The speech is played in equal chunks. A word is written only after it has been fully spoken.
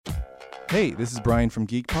Hey, this is Brian from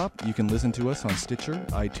Geek Pop. You can listen to us on Stitcher,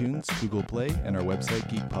 iTunes, Google Play, and our website,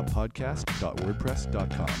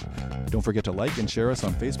 geekpoppodcast.wordpress.com. Don't forget to like and share us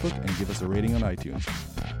on Facebook and give us a rating on iTunes.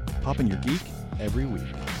 Poppin' your geek every week.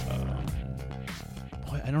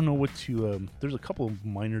 I don't know what to... there's a couple of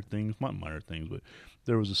minor things. Not minor things, but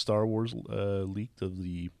there was a Star Wars leaked of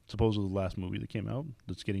the supposedly last movie that came out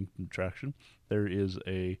that's getting some traction. There is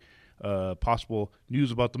a possible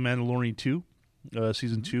news about The Mandalorian 2.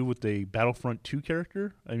 Season 2 with a Battlefront 2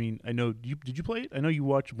 character. I mean, I know did you play it? I know you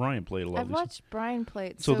watched Brian play it a lot. I've watched Brian play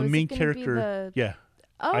it. So the main character,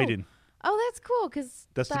 Iden. Oh, that's cool because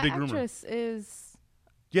that's the big actress rumor. Is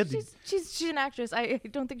yeah, she's an actress. I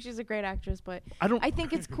don't think she's a great actress, but I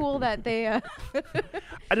think it's cool that they. I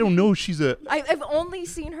don't know. She's a. I've only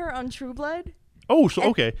seen her on True Blood. Oh, so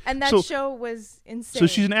okay. And that show was insane. So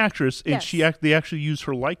she's an actress, and yes. they actually used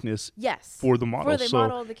her likeness for the model. For the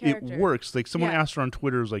model of the character. It works. Like someone asked her on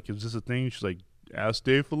Twitter, was like, "Is this a thing?" She's like, "Ask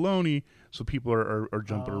Dave Filoni." So people are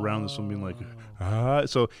jumping around this one, being like,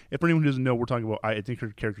 So if anyone who doesn't know, we're talking about. I think her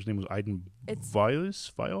character's name was Iden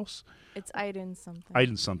Vios. It's Iden something.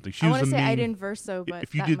 Iden something. I want to say Iden Verso, but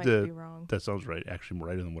if you might be wrong. That sounds right. Actually, more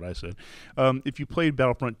right than what I said. If you played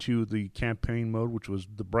Battlefront 2, the campaign mode, which was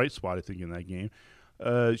the bright spot, I think, in that game.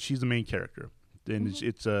 She's the main character, and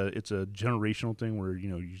it's a generational thing where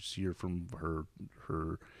you see her from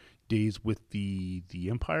her days with the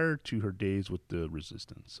Empire to her days with the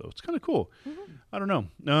Resistance. So it's kind of cool. Mm-hmm. I don't know.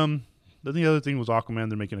 The other thing was Aquaman.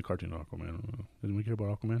 They're making a cartoon of Aquaman. Didn't we care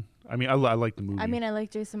about Aquaman? I mean, I like the movie. I mean, I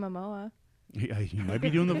like Jason Momoa. He might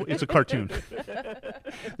be doing it's a cartoon.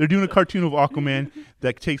 They're doing a cartoon of Aquaman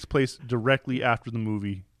that takes place directly after the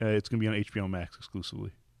movie. It's going to be on HBO Max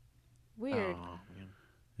exclusively. Weird.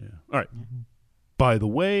 Yeah. All right. By the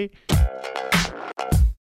way,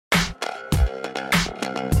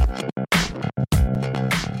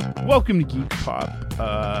 welcome to Geek Pop.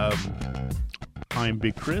 I'm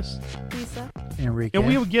Big Chris. Lisa. Enrique. And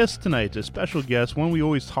we have a guest tonight, a special guest, one we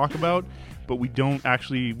always talk about, but we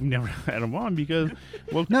never had him on because...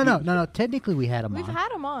 Well, No. Technically, we had him on. We've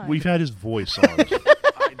had him on. We've had his voice on. I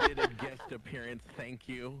did a guest appearance, thank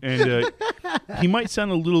you. And he might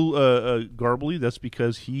sound a little garbly. That's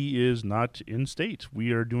because he is not in state.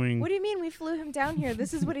 We are doing... What do you mean we flew him down here?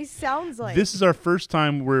 This is what he sounds like. This is our first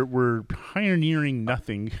time we're pioneering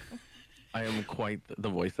nothing. I am quite the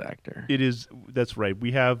voice actor. It is. That's right.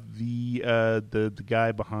 We have the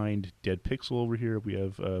guy behind Dead Pixel over here. We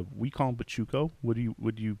have we call him Pachuco. What do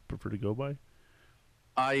you prefer to go by?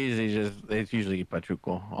 It's usually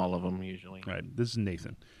Pachuco. All of them usually. All right. This is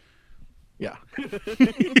Nathan. Yeah. What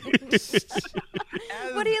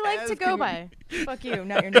do you like to go by? Fuck you,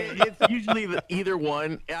 not your name. It's usually either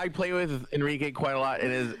one. I play with Enrique quite a lot,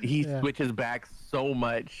 and he switches back so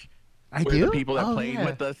much. I where do? The people that played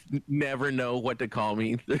with us never know what to call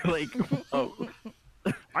me. They're like, oh.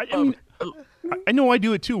 I know I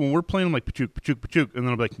do it too. When we're playing, I'm like, Pachuk, and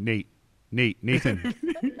then I'm like, Nathan.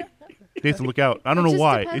 Nathan, look out. I don't know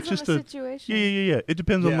why. It's just a situation. Yeah. It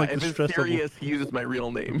depends on like if the it's stress serious, level. he uses my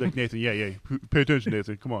real name. Like Nathan, yeah. Pay attention,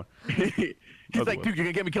 Nathan. Come on. He's like, dude, you're going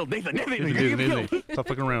to get me killed. Nathan, you're going to get me Nathan. killed. Stop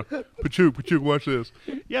fucking around. Pachuk, watch this.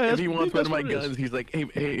 Yeah, if he wants one of my guns, he's like, hey,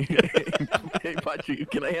 Pachu,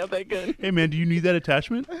 can I have that gun? Hey, man, do you need that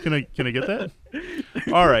attachment? Can I get that?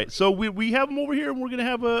 All right, so we have him over here, and we're going to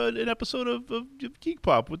have an episode of Geek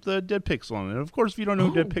Pop with Dead Pixel on it. And, of course, if you don't know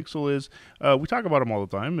who Dead Pixel is, we talk about them all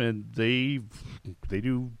the time, and they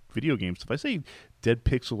do video games. If I say Dead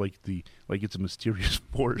Pixel like it's a mysterious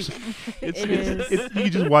force, you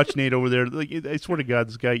can just watch Nate over there. I swear to God,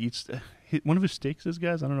 this guy eats one of his steaks. This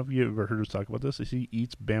guys, I don't know if you ever heard us talk about this. He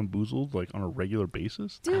eats Bamboozled on a regular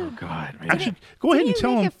basis. Dude, oh God! Man. Actually, go ahead and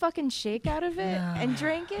tell him. Did you make a fucking shake out of it and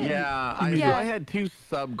drink it? Yeah, I had 2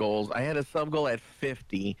 sub goals. I had a sub goal at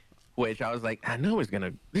 50, which I was like, I know I'm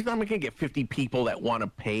gonna get 50 people that want to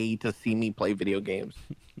pay to see me play video games.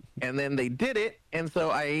 And then they did it, and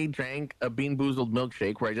so I drank a Bean Boozled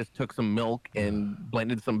milkshake where I just took some milk and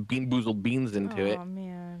blended some Bean Boozled beans into it. Oh,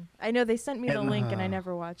 man. I know they sent me the link, and I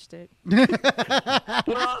never watched it.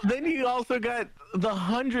 Well, then you also got the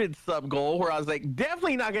 100 sub goal where I was like,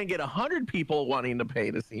 definitely not going to get 100 people wanting to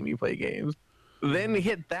pay to see me play games. Then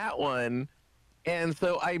hit that one, and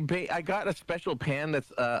so I got a special pan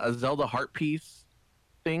that's a Zelda heart piece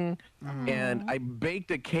thing, and I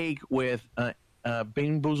baked a cake with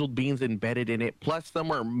Bean Boozled beans embedded in it, plus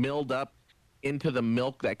somewhere milled up into the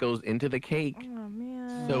milk that goes into the cake. Oh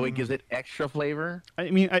man! So it gives it extra flavor. I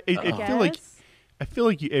mean, I feel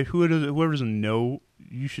like whoever doesn't know,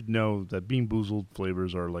 you should know that Bean Boozled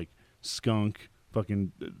flavors are like skunk,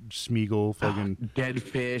 fucking Smeagol, fucking dead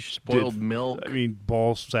fish, spoiled milk. I mean,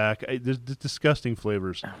 ball sack. There's disgusting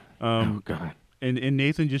flavors. Oh God. And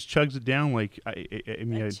Nathan just chugs it down like I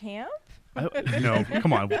mean, champ? No,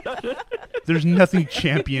 come on. There's nothing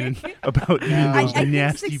champion about eating those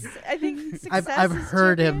nasty. I think I've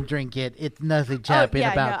heard him drink it. It's nothing champion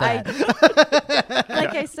about that.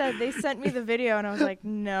 Like I said, they sent me the video, and I was like,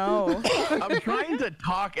 no. I'm trying to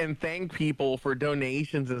talk and thank people for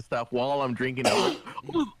donations and stuff while I'm drinking it.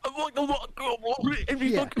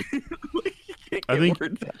 Yeah. I think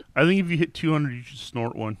if you hit 200, you should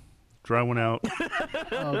snort one. Dry one out.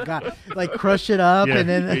 Oh God! Like crush it up Yeah, and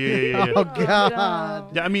then. yeah. Oh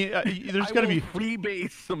God! Yeah, I mean, there's got to be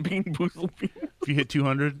freebase some Bean Boozled beans. If you hit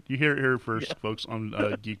 200, you hear it here first, folks, on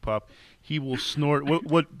Geek Pop. He will snort.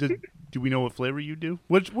 Do we know what flavor you do?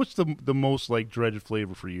 What's the most like dreaded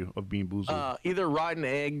flavor for you of Bean Boozled? Either rotten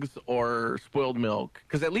eggs or spoiled milk,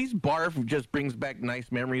 because at least barf just brings back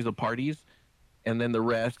nice memories of parties, and then the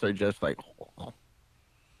rest are just like.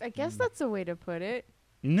 I guess that's a way to put it.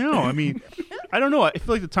 No, I mean, I don't know. I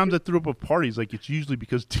feel like the times I threw up at parties, like it's usually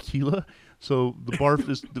because tequila. So the barf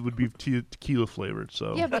would be tequila flavored.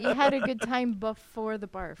 So yeah, but you had a good time before the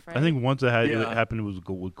barf, right? I think once it happened, it was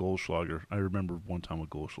with Goldschlager. I remember one time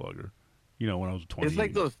with Goldschlager. You know, when I was 20, it's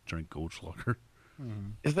like those drink Goldschlager.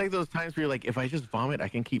 It's like those times where you're like, if I just vomit, I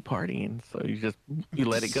can keep partying. So you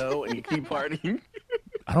let it go and you keep partying.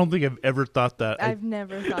 I don't think I've ever thought that. I've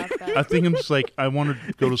never thought that. I think I'm just like, I want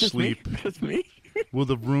to go to sleep. Just me. Will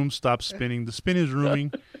the room stop spinning? The spin is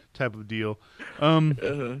rooming type of deal.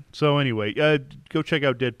 So anyway, go check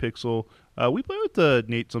out Dead Pixel. We play with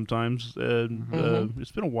Nate sometimes.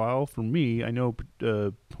 It's been a while for me. I know, I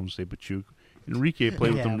want to say Pachuk. Enrique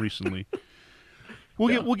played with them recently.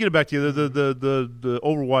 We'll get it back to you. The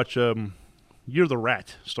Overwatch Year of the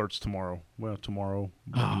Rat starts tomorrow. Well, tomorrow.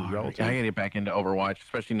 I gotta get back into Overwatch,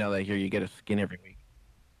 especially now that I hear you get a skin every week.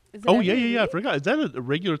 Yeah. I forgot. Is that a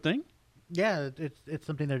regular thing? Yeah, it's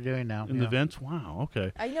something they're doing now. In the events? Wow,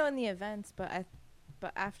 okay. I know in the events, but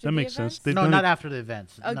after that the makes events? sense. No, not after the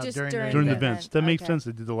events. Oh, no, just during the events. event. That makes Okay. sense.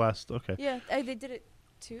 They did the last. Okay. Yeah, they did it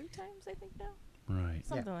 2 times, I think now. Right.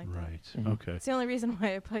 Something like that. Right. Okay. It's the only reason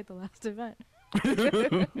why I played the last event.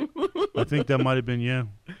 I think that might have been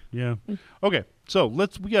yeah. Okay, so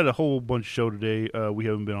we got a whole bunch of show today. We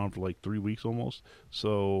haven't been on for like 3 weeks almost,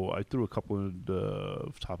 so I threw a couple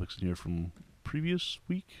of topics in here from previous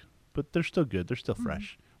week, but they're still good. They're still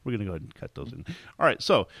fresh. We're gonna go ahead and cut those in. All right,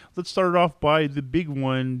 so let's start it off by the big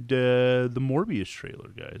one, the Morbius trailer,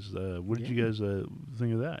 guys. What did you guys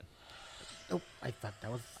think of that? Oh, I thought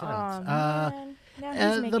that was Oh, silence. man. Now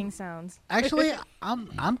he's making sounds. Actually,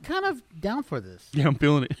 I'm kind of down for this. Yeah, I'm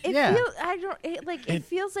feeling it. It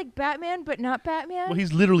feels like Batman, but not Batman. Well,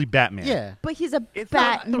 he's literally Batman. Yeah. But he's a It's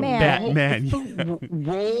Batman. Batman. The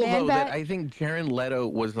role Man though Bat. that I think Jared Leto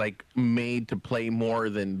was like made to play more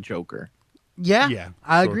than Joker. Yeah. Yeah,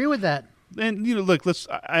 I so- agree with that. And look,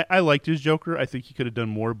 I liked his Joker. I think he could have done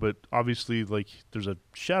more, but obviously, like, there's a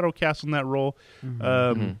shadow cast on that role,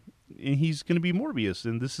 and he's going to be Morbius,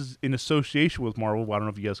 and this is in association with Marvel. I don't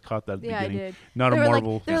know if you guys caught that at the Yeah, I beginning. did. Not They a were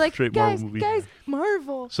Marvel, they're like, straight guys, Marvel movie. guys,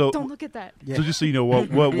 Marvel. So- don't look at that. Yeah. So just so you know,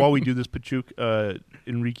 while we do this, Pachuk,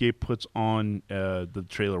 Enrique puts on the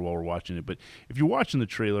trailer while we're watching it. But if you're watching the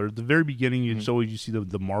trailer, at the very beginning, it's always you see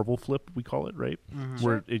the Marvel flip, we call it, right?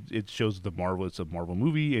 Where it shows the Marvel. It's a Marvel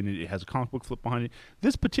movie, and it has a comic book flip behind it.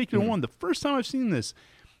 This particular one, the first time I've seen this,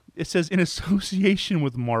 it says in association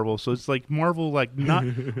with Marvel. So it's like Marvel, like not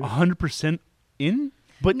 100% in.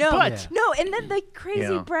 But No, but no, and then the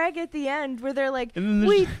crazy Yeah. brag at the end where they're like, And then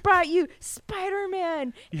 "We there's- brought you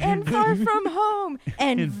Spider-Man and Far From Home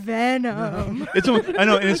and Venom." it's I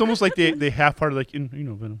know, and it's almost like they half-hearted, like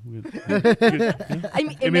Venom. I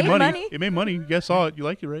mean, It made money. It made money. You guys saw it. You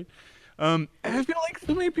like it, right? I feel like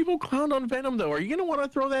so many people clowned on Venom though. Are you gonna want to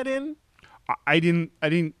throw that in? I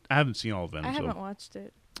haven't seen all of Venom. I so. haven't watched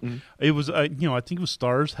it. It was, I think it was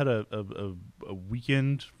Stars had a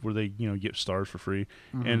weekend where they, get Stars for free,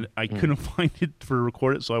 and I couldn't find it to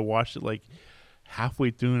record it, so I watched it like halfway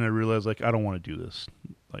through, and I realized like I don't want to do this.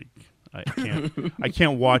 Like I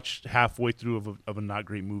can't watch halfway through of a not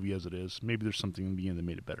great movie as it is. Maybe there's something in the end that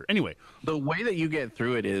made it better. Anyway, The way that you get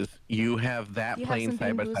through it is you have that You have playing some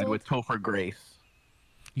side by side Bamboozled? with Topher Grace.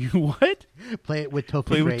 you what? Play it with Topher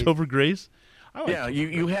Play Grace. with Topher Grace? I like Yeah,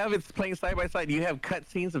 you have it playing side by side. You have cut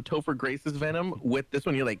scenes of Topher Grace's Venom with this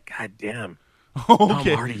one. You're like, God damn, Oh,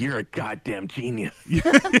 okay. Tom Hardy, you're a goddamn genius.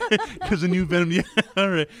 Because the new Venom. Yeah, all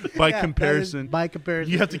right. By Yeah, comparison, by comparison,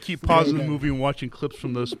 you have to keep pausing the movie and watching clips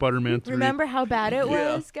from the Spider-Man 3. Remember how bad it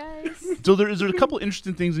Yeah. was, guys? So there's a couple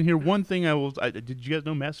interesting things in here. One thing did you guys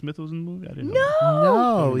know Matt Smith was in the movie? I didn't know.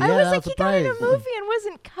 No, yeah, I was I like, was he got in a surprised. movie and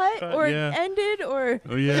wasn't cut or yeah. ended or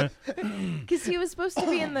Oh yeah, because he was supposed to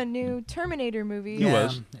be in the new Terminator movie. He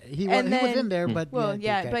was. He And was then- in there, but Well, he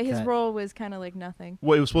yeah, got but his cut. role was kind of like nothing.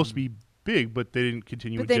 well, it was supposed to be big, but they didn't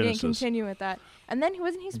continue But with they Genesis. didn't continue with that. And then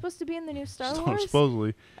wasn't he supposed to be in the new Star So, Wars?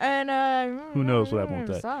 supposedly. And Who knows what happened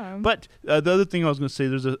with that. saw him. But the other thing I was going to say,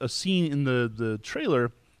 there's a scene in the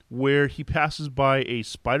trailer where he passes by a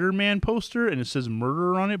Spider-Man poster and it says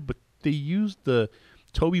murder on it, but they used the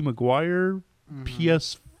Tobey Maguire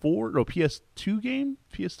PS2 game,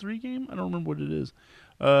 PS3 game. I don't remember what it is.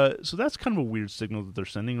 So that's kind of a weird signal that they're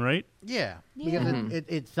sending, right? Yeah, Yeah. because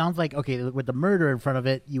it sounds like, okay, with the murder in front of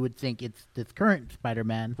it, you would think it's this current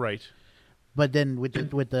Spider-Man, Right. but then with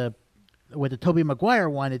the Tobey Maguire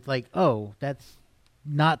one, it's like, oh, that's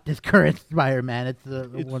not this current Spider-Man. It's the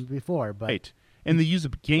one before. But Right. And they use a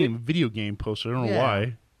video game poster. I don't know Yeah.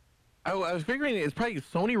 why. I was figuring it's probably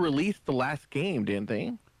Sony released the last game, didn't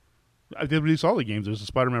they? They released all the games. There's a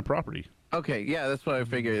Spider-Man property. Okay, yeah, that's what I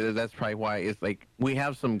figured. That's probably why it's like we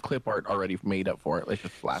have some clip art already made up for it. Let's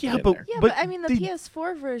just slap Yeah, it in but- there. yeah, but but I mean, the they-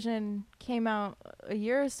 PS4 version came out a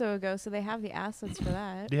year or so ago, so they have the assets for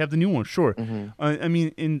that. They have the new one, sure. Mm-hmm. I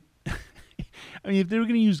mean, if they were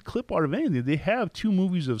going to use clip art of anything, they have 2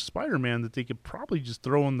 movies of Spider-Man that they could probably just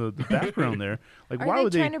throw in the background there. Like, Are why they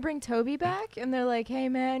would trying they? to bring Toby back? And they're like, "Hey,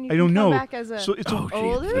 man, you I can don't come know. back as a So it's a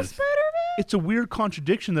older Jesus. Spider-Man." it's a weird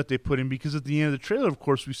contradiction that they put in because at the end of the trailer, of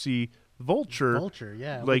course, we see Vulture. Vulture,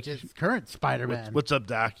 yeah, like, which is current Spider-Man. What's up,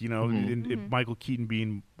 Doc? You know, Mm-hmm. and Michael Keaton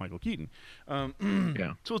being Michael Keaton.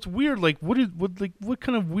 Yeah. So it's weird. Like, what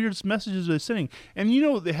kind of weird messages are they sending? And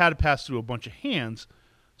they had to pass through a bunch of hands.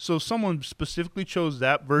 So someone specifically chose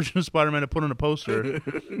that version of Spider-Man to put on a poster,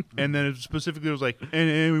 and then it specifically was like,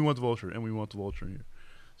 and we want the Vulture, and we want the Vulture here.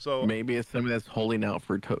 So Maybe it's somebody that's holding out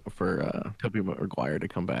for Tobey Maguire to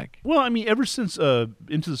come back. well, I mean, ever since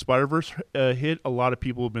Into the Spider-Verse hit, a lot of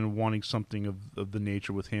people have been wanting something of the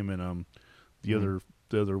nature with him and the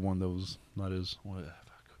other one that was not as what.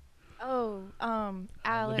 Oh,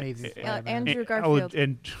 Alex, Amazing Spider-Man. Andrew Garfield.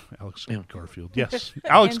 And Alex Garfield, yes,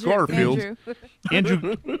 Alex Garfield,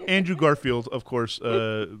 Andrew. Andrew Garfield, of course. I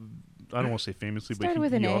don't want to say famously, but Started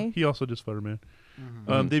with an A. he also did Spider-Man.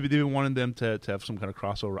 They've been wanting them to have some kind of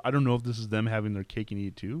crossover. I don't know if this is them having their cake and eat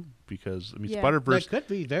it too, because I mean, Yeah. Spider-Verse. that could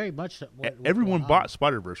be very much. What's Everyone going on. bought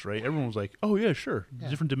Spider-Verse, right? Everyone was like, "Oh yeah, sure, Yeah.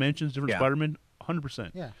 different dimensions, different Yeah. Spider-Man,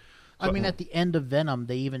 100%." Yeah. I mean, at the end of Venom,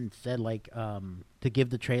 they even said like to give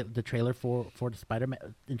the trailer for the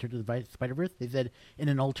Spider-Man Into the Spider-Verse. They said in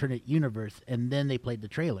an alternate universe, and then they played the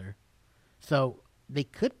trailer. So they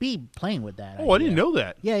could be playing with that. Oh, I didn't know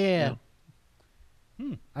that. Yeah.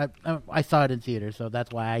 I saw it in theater, so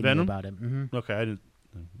that's why I Venom? knew about it. hmm Okay, I didn't.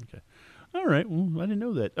 Okay, all right. Well, I didn't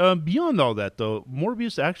know that. Beyond all that, though,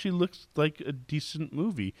 Morbius actually looks like a decent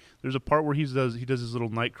movie. There's a part where he does his little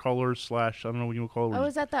Nightcrawler / I don't know what you would call it. Oh,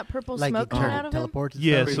 is that purple Like smoke it coming out of him? teleports. and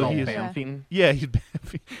Yeah, stuff. so All he is- Yeah. bouncing. Yeah, he's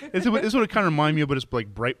it's what it kind of reminds me of, but it's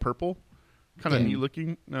like bright purple, kind of Yeah. neat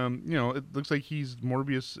looking. It looks like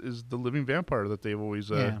Morbius is the living vampire that they've always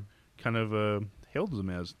Yeah. kind of hailed him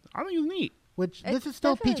as. I think it's neat. Which It this is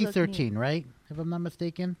still definitely looked PG-13, right? If I'm not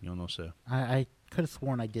mistaken. You don't know, so. I could have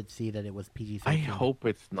sworn I did see that it was PG-13. I hope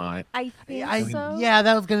it's not. I think so. Yeah,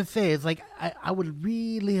 that was gonna say. It's like I would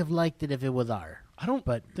really have liked it if it was R. I don't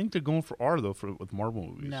But- think they're going for R though with Marvel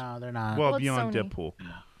movies. No, they're not. Well, Well, it's beyond Sony. Deadpool.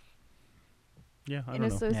 Yeah, I In don't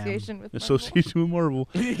know. association with Marvel. Association with Marvel.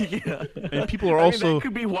 Yeah. And people are I mean, also. that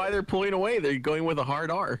could be why they're pulling away. They're going with a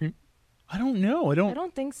hard R. I don't know. I I don't.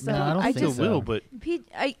 don't think so. No, I don't I think think just it will, but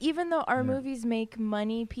even though our movies make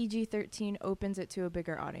money, PG-13 opens it to a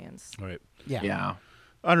bigger audience. all right. yeah.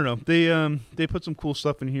 I don't know. They put some cool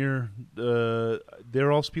stuff in here.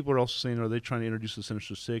 People are also saying, are they trying to introduce the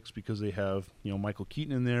Sinister Six because they have Michael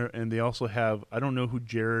Keaton in there, and they also have, I don't know who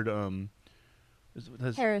Jared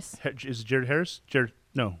Harris. Is it Jared Harris? Jared?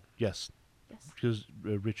 No. Yes. Yes. Because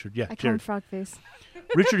Richard. Yeah. I call him Jared. frog face.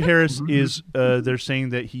 Richard Harris is. They're saying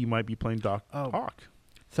that he might be playing Doc Ock.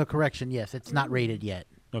 So correction, yes, it's not rated yet.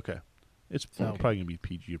 Okay. It's So- probably gonna be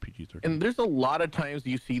PG or PG-13. And there's a lot of times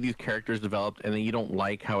you see these characters developed and then you don't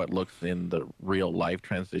like how it looks in the real life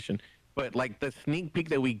transition. But like the sneak peek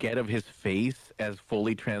that we get of his face as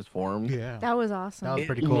fully transformed, Yeah. That was awesome. That was it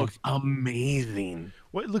pretty cool. looks amazing.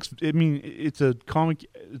 Well, it looks. I mean, it's a comic.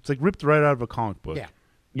 It's like ripped right out of a comic book. Yeah.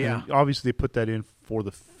 Yeah. And obviously, they put that in for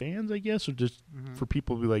the fans, I guess, or just for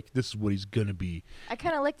people to be like, this is what he's gonna be. I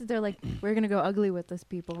kind of like that they're like, we're gonna go ugly with this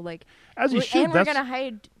people, like, As he should. and we're gonna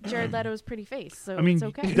hide Jared Leto's pretty face, so I mean, it's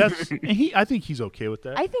okay. and I think he's okay with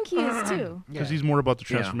that. I think he is too. Because he's more about the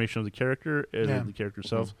Yeah. transformation of the character and Yeah. the character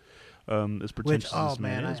itself. As Which, pretentious as this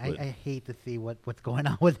man, man is, but I hate to see what's going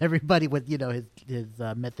on with everybody with his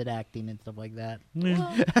method acting and stuff like that.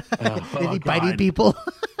 Well, Is he biting God. people?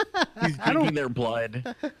 He's drinking their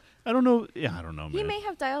blood. I don't know. Yeah, I don't know, man. he may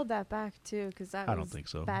have dialed that back too, because that I was don't think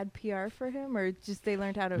so. bad PR for him, or just they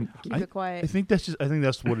learned how to keep it I quiet. think that's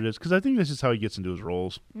what it is. Because I think that's just how he gets into his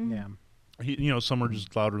roles. Yeah. Some are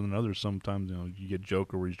just louder than others. Sometimes you get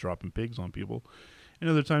Joker where he's dropping pigs on people, and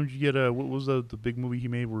other times you get what was the big movie he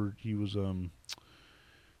made where he was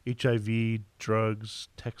HIV, drugs,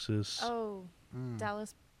 Texas, Oh,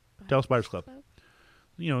 Dallas Buyers Club.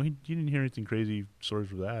 He didn't hear anything crazy stories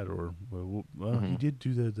for that, or he did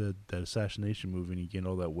do that assassination movie and he gained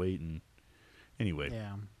all that weight. And anyway,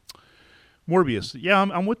 Yeah. Morbius, yeah,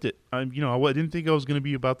 I'm with it. I didn't think I was going to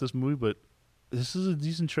be about this movie, but this is a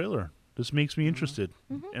decent trailer. This makes me interested,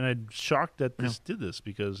 and I'm shocked that this did this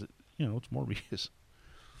because it's Morbius.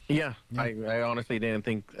 Yeah, I honestly didn't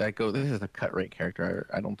think this is a cut rate character.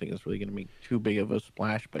 I don't think it's really going to make too big of a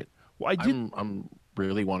splash, but Well, I'm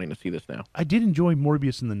really wanting to see this now. I did enjoy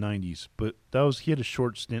Morbius in the '90s, but he had a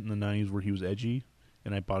short stint in the '90s where he was edgy,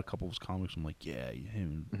 and I bought a couple of his comics. I'm like, yeah,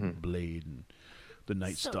 him, and Blade, and the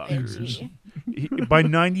Night So Stalkers. edgy. By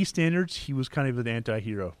 '90s standards, he was kind of an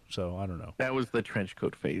anti-hero. So I don't know. That was the trench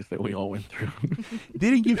coat phase that we all went through. They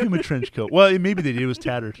didn't give him a trench coat. Well, maybe they did. It was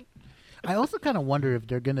tattered. I also kind of wonder if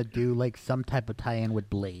they're gonna do like some type of tie-in with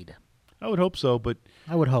Blade. I would hope so, but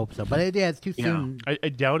I would hope so, but it's too Yeah. soon. I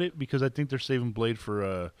doubt it because I think they're saving Blade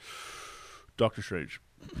for Doctor Strange,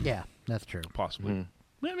 Yeah, that's true. possibly.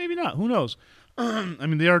 Yeah, maybe not. Who knows? I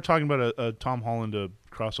mean, they are talking about a Tom Holland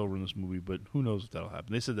crossover in this movie, but who knows if that'll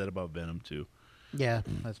happen? They said that about Venom too. Yeah,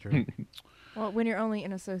 that's true. Well, when you're only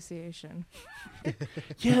in association.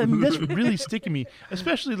 Yeah, I mean, that's really sticking me.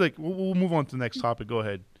 Especially like we'll move on to the next topic. Go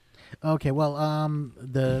ahead. Okay, well,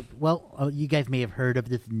 you guys may have heard of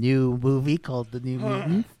this new movie called The New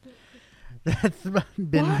Mutants. That's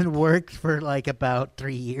been in works for like about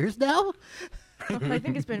 3 years now. I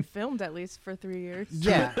think it's been filmed at least for 3 years.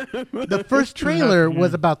 Yeah, the first trailer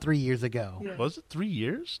was about 3 years ago. Yeah. Was it 3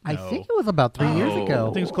 years? I No. think it was about 3 years Oh. ago.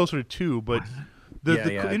 I think it's closer to 2. But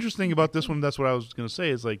the interesting thing about this one, that's what I was going to say,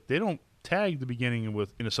 is like they don't tag the beginning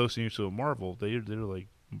in association with Marvel. They're like,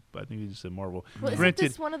 I think they just said Marvel. Well, isn't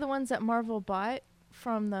this one of the ones that Marvel bought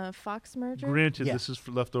from the Fox merger? Granted, Yeah. this is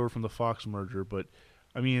left over from the Fox merger, but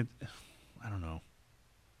I mean, I don't know.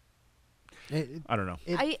 I don't know.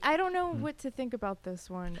 I don't know what to think about this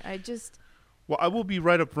one. Well, I will be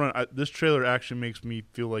right up front. This trailer actually makes me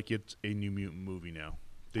feel like it's a New Mutant movie now.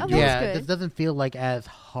 They Oh, do that's it- Yeah, good. this doesn't feel like as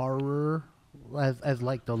horror as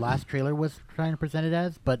like the last trailer was trying to present it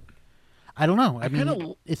as, but I don't know. I mean,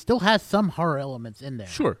 kinda- it still has some horror elements in there.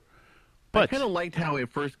 Sure, I but kind of liked how it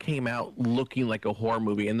first came out looking like a horror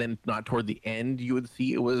movie, and then not toward the end you would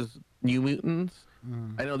see it was New Mutants.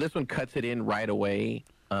 I know this one cuts it in right away.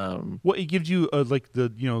 well, it gives you like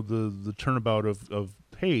the turnabout of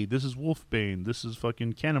hey, this is Wolfbane, this is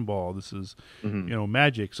fucking Cannonball, this is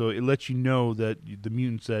Magic. So it lets you know that the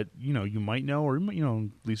mutants that you might know, or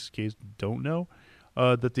in Lisa's case don't know,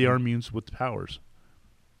 that they are mutants with powers.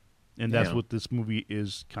 And that's Yeah. what this movie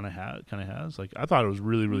is kind of has. Like I thought it was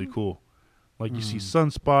really really cool. Like you see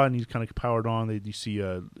Sunspot and he's kind of powered on. You see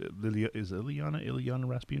Ileana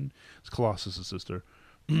Rasputin? It's Colossus' sister.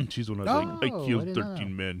 She's one of Oh, I I killed didn't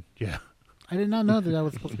 13 men. Yeah. I did not know that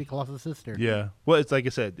was supposed to be Colossus' sister. Yeah. Well, it's like I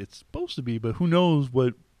said, it's supposed to be, but who knows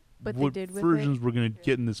what What they what did with versions it. we're going to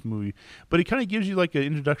get in this movie. But it kind of gives you like an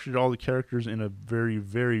introduction to all the characters in a very,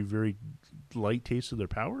 very, very light taste of their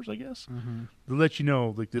powers, I guess. To let you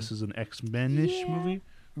know, like, this is an X-Men-ish Yeah. movie.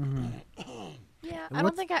 Yeah, And I don't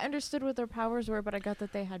what's- think I understood what their powers were, but I got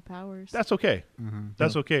that they had powers. That's okay.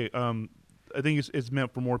 That's okay. I think it's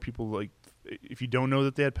meant for more people. Like, if you don't know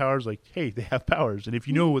that they had powers, like, hey, they have powers. And if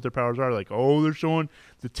you know what their powers are, like, oh, they're showing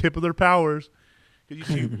the tip of their powers.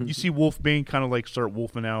 Because you see Wolfbane kind of like start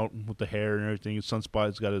wolfing out with the hair and everything. And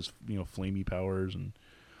Sunspot's got his flamey powers. And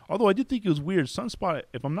although I did think it was weird, Sunspot,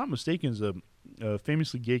 if I'm not mistaken, is a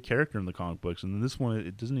famously gay character in the comic books. And in this one,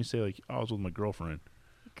 it doesn't he say like, oh, I was with my girlfriend.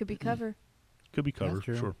 Could be cover. Could be covered.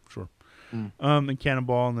 true. Sure. And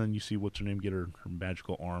Cannonball, and then you see what's her name get her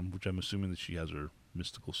magical arm, which I'm assuming that she has her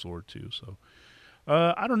mystical sword too. So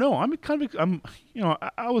I don't know.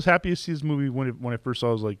 I was happy to see this movie when I first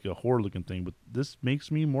saw it was like a horror looking thing, but this makes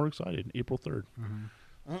me more excited. April 3rd.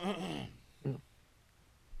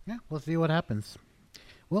 Yeah, we'll see what happens.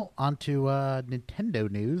 Well, on to Nintendo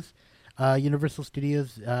news. Universal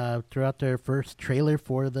Studios threw out their first trailer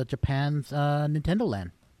for the Japan's Nintendo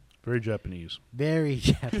Land. Very Japanese. Very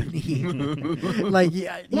Japanese. Like,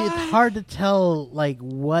 yeah, it's hard to tell like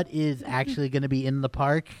what is actually going to be in the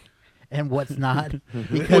park and what's not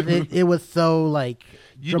because it was so like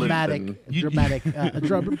dramatic,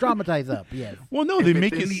 dramatized up. Yes. Well, no, If they it's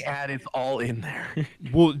make in it. the ad. It's all in there.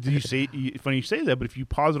 Well, do you say? Funny you say that, but if you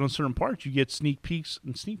pause it on certain parts, you get sneak peeks.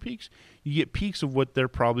 You get peeks of what they're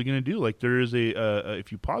probably going to do. Like there is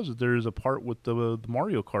if you pause it, there is a part with the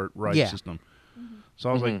Mario Kart ride Yeah. system. So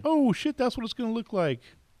I was like, oh shit, that's what it's going to look like.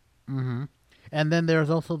 Mm-hmm. And then there's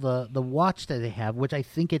also the watch that they have, which I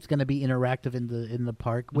think it's going to be interactive in the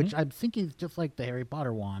park, which I'm thinking is just like the Harry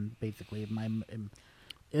Potter wand, basically.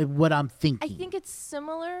 What I'm thinking. I think it's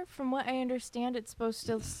similar. From what I understand, it's supposed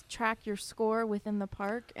to track your score within the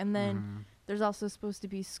park, and then there's also supposed to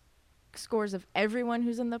be scores of everyone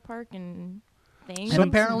who's in the park and things. And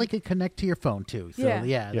apparently could connect to your phone too. So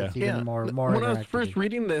Yeah. that's even more When I was interactive. first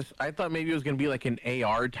reading this, I thought maybe it was going to be like an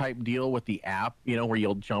AR type deal with the app, where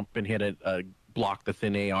you'll jump and hit a block that's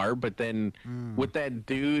in AR. But then with that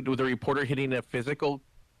dude, with the reporter hitting a physical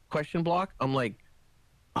question block, I'm like,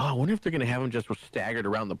 oh, I wonder if they're going to have him just staggered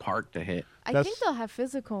around the park to hit. I That's- think they'll have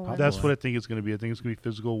physical ones. That's what I think it's going to be. I think it's going to be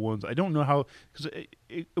physical ones. I don't know how because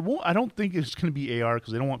it won't. I don't think it's going to be AR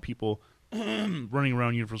because they don't want people running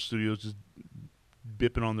around Universal Studios just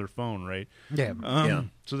bipping on their phone, right? Yeah.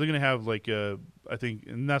 So they're going to have like I think,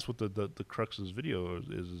 and that's what the crux of this video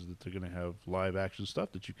is that they're going to have live action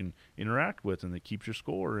stuff that you can interact with and that keeps your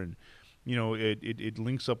score and it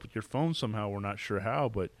links up with your phone somehow. We're not sure how,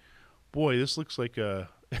 but boy, this looks like it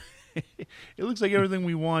looks like everything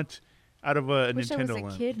we want out of a Wish Nintendo I was a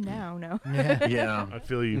Land. kid now. No. Yeah. I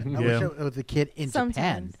feel you. I wish it was a kid in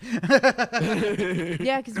Sometimes. Japan.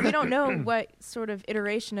 Yeah, because we don't know what sort of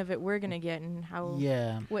iteration of it we're gonna get and how.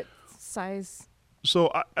 Yeah. What size?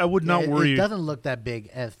 So I would not worry. It doesn't look that big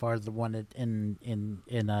as far as the one in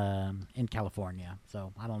California.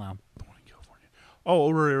 So I don't know. California.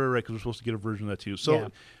 Oh, right. Because we're supposed to get a version of that too. So Yeah.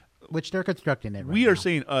 Which they're constructing it. Right we are now.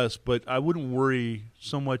 saying us, but I wouldn't worry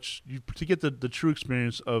so much to get the true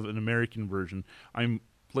experience of an American version. I'm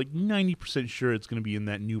like 90% sure it's going to be in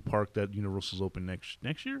that new park that Universal's open next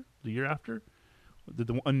year, the year after,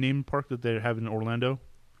 the unnamed park that they have in Orlando.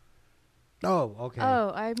 Oh, okay.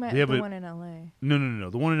 Oh, I meant They have the a- one in LA. No.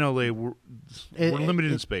 The one in LA, we're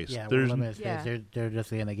limited in space. Yeah, There's we're limited in Yeah. space. They're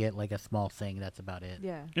just gonna get like a small thing. That's about it.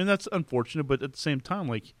 Yeah, and that's unfortunate, but at the same time,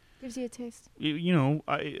 like gives you a taste.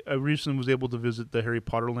 I recently was able to visit the Harry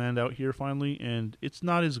Potter land out here finally, and it's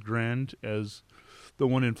not as grand as the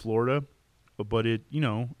one in Florida, but it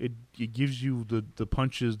gives you the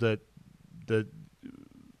punches that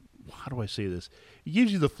how do I say this? It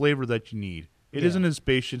gives you the flavor that you need. It Yeah. not as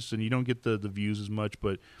spacious, and you don't get the views as much,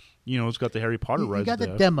 but it's got the Harry Potter You rides. got the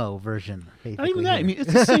there. demo version. Not even basically, that. I here. mean,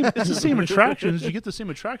 it's the same. It's the same attractions. You get the same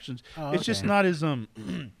attractions. Oh, It's just okay. not as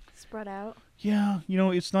Spread out. Yeah,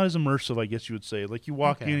 it's not as immersive, I guess you would say. Like you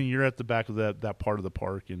walk Okay. in and you're at the back of that part of the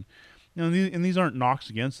park, and these aren't knocks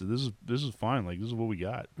against it. This is fine. Like this is what we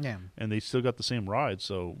got, Yeah. and they still got the same ride.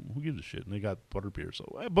 So who gives a shit? And they got butterbeer. So,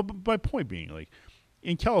 but my point being, like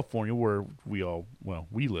in California, where we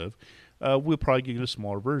live, we'll probably get a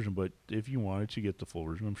smaller version. But if you wanted to get the full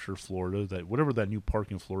version, I'm sure Florida, whatever that new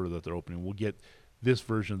park in Florida that they're opening, will get this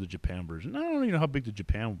version of the Japan version. I don't even know how big the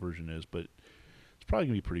Japan version is, but it's probably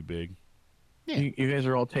gonna be pretty big. Yeah. You guys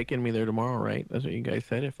are all taking me there tomorrow, right? That's what you guys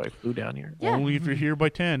said if I flew down here. Yeah. Only if you're here by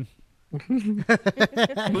 10.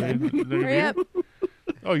 Hurry up.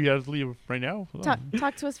 Oh, you have to leave right now?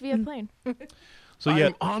 Talk to us via plane. So yeah,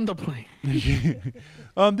 I'm on the plane.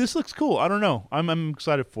 this looks cool. I don't know. I'm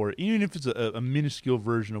excited for it. Even if it's a minuscule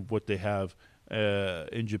version of what they have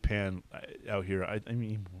in Japan out here. I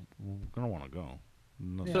mean, we're gonna want to go.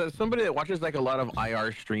 No- So as somebody that watches like a lot of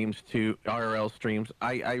IRL streams,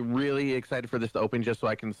 I really excited for this to open just so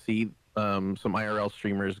I can see some IRL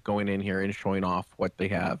streamers going in here and showing off what they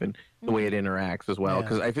have and the way it interacts as well. Yeah.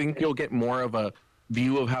 Because I think you'll get more of a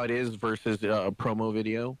view of how it is versus a promo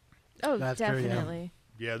video. Oh, That's true, yeah. definitely.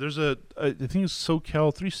 Yeah, there's I think it's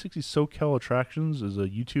SoCal 360 SoCal Attractions is a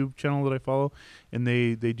YouTube channel that I follow, and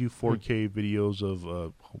they do 4K videos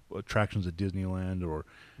of attractions at Disneyland or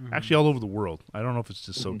actually all over the world. I don't know if it's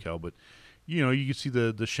just SoCal, but you can see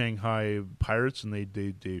the Shanghai Pirates, and they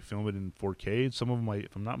film it in 4K. And some of them,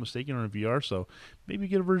 if I'm not mistaken, are in VR. So maybe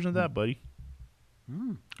get a version of that, buddy.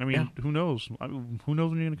 I mean, who knows? Who knows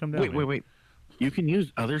when you're gonna come down? man? Wait. You can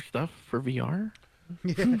use other stuff for VR?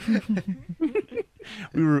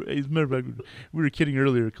 We were, as a matter of fact, we were kidding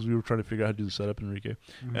earlier because we were trying to figure out how to do the setup, Enrique.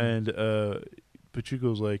 And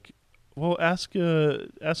Pachuco's like, well, ask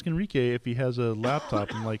Enrique if he has a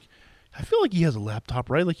laptop. I'm like, I feel like he has a laptop,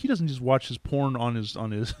 right? Like he doesn't just watch his porn on his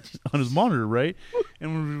on his monitor, right?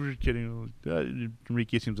 And we were kidding.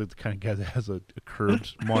 Enrique seems like the kind of guy that has a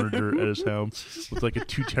curved monitor at his house with like a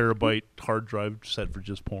 2 terabyte hard drive set for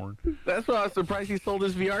just porn. That's why I was surprised he sold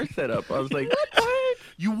his VR setup. I was like, what?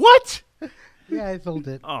 You what? Yeah, I sold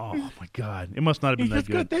it. Oh my god! It must not have He been that just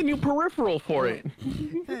got good. that new peripheral for it.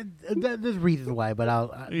 There's reasons why,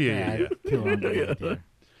 but Yeah. too long to get into.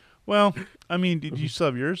 Well, I mean, did you still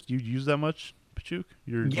have yours? Do you use that much, Pachuk?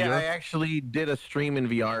 Your Yeah, VR? I actually did a stream in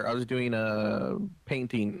VR. I was doing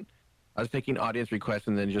painting. I was taking audience requests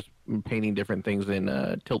and then just painting different things in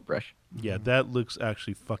Tilt Brush. Yeah, that looks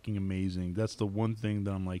actually fucking amazing. That's the one thing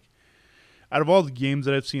that I'm like, out of all the games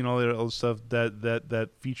that I've seen, all the other stuff, that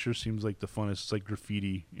feature seems like the funnest. It's like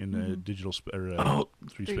graffiti in the digital Oh,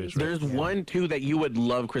 3 space. Right? There's one too that you would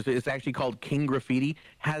love, Chris. It's actually called King Graffiti.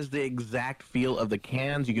 Has the exact feel of the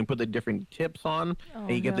cans. You can put the different tips on, Oh, and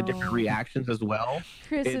you get the different no. reactions as well.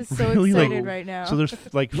 Chris It is so really, like- excited right now. So there's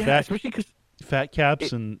like Yeah, fat especially because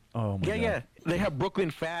caps and oh my god. yeah, they have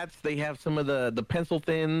Brooklyn Fats. They have some of the pencil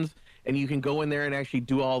thins, and you can go in there and actually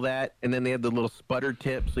do all that. And then they have the little sputter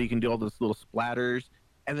tips, so you can do all those little splatters.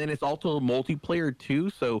 And then it's also multiplayer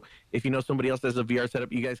too. So if you know somebody else has a VR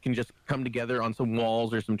setup, you guys can just come together on some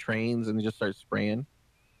walls or some trains and just start spraying.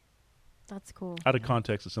 That's cool. Out of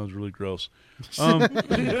context, it sounds really gross. We'll have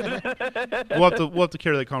to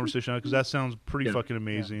carry that conversation out because that sounds pretty Yeah. fucking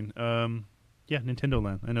amazing. Yeah, Nintendo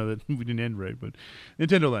Land. I know that we didn't end right, but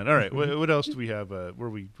Nintendo Land. All right, what else do we have?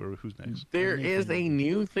 Who's next? There is a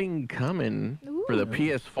new thing coming for the Ooh.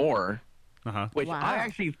 PS4, Uh huh. which Wow. I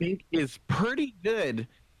actually think is pretty good.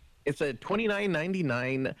 It's a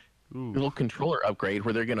 $29.99 Ooh. little controller upgrade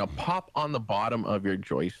where they're going to pop on the bottom of your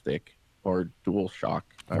joystick or DualShock.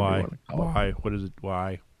 however you Why? wanna call it. Why? What is it?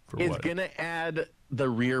 Why? For It's what? gonna add the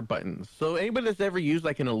rear buttons. So anybody that's ever used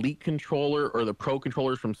like an Elite controller or the Pro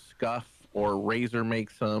controllers from Scuff or Razer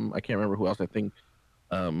makes some. I can't remember who else. I think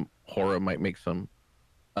Hora might make some.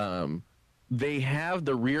 They have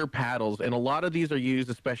the rear paddles, and a lot of these are used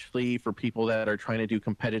especially for people that are trying to do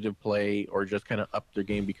competitive play or just kind of up their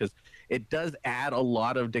game because it does add a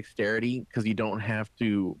lot of dexterity because you don't have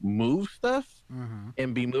to move stuff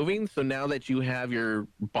and be moving. So now that you have your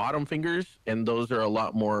bottom fingers, and those are a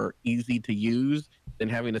lot more easy to use than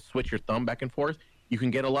having to switch your thumb back and forth, you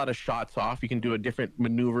can get a lot of shots off. You can do a different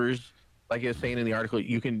maneuvers. Like I was saying in the article,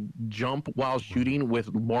 you can jump while shooting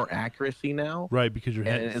with more accuracy now. Right, because your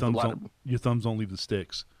And it's a thumbs lot don't, your thumbs don't leave the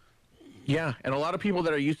sticks. Yeah, and a lot of people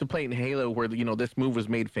that are used to playing Halo, where this move was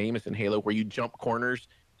made famous in Halo, where you jump corners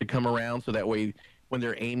to come around, so that way when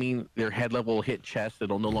they're aiming, their head level will hit chest.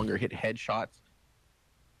 It'll no longer hit headshots.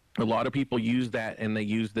 A lot of people use that, and they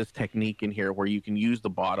use this technique in here where you can use the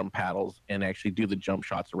bottom paddles and actually do the jump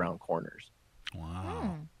shots around corners.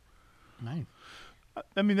 Wow. Nice.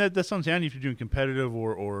 I mean that sounds handy if you're doing competitive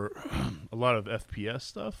or a lot of FPS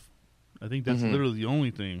stuff. I think that's literally the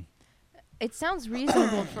only thing. It sounds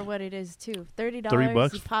reasonable for what it is too. $30.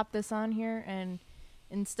 $30? You pop this on here, and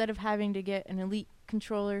instead of having to get an Elite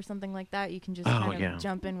controller or something like that, you can just kind of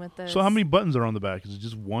jump in with this. So how many buttons are on the back? Is it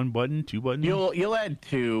just one button, 2 buttons? You'll add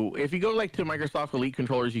 2. If you go to Microsoft Elite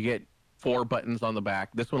controllers, you get 4 buttons on the back.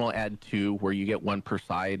 This one will add 2, where you get 1 per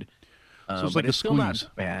side. So it's but like a still not squeeze.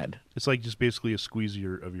 bad. It's like just basically a squeeze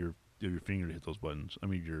of your finger to hit those buttons. I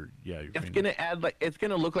mean your It's finger. gonna add it's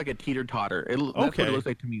gonna look like a teeter totter. That's what Okay. it looks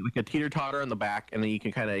like to me, like a teeter totter on the back, and then you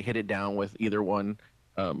can kind of hit it down with either one.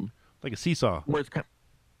 Like a seesaw. Where it's kind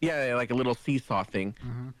like a little seesaw thing,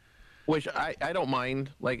 which I don't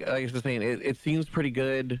mind. Like I was just saying, it seems pretty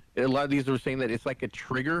good. A lot of these are saying that it's like a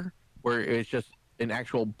trigger where it's just an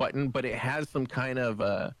actual button, but it has some kind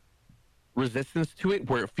of resistance to it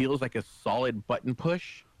where it feels like a solid button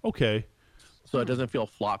push. Okay. So it doesn't feel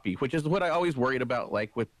floppy, which is what I always worried about.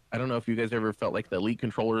 Like I don't know if you guys ever felt like the Elite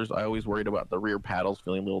controllers. I always worried about the rear paddles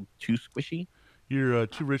feeling a little too squishy. You're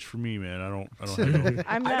too rich for me, man. I don't have no.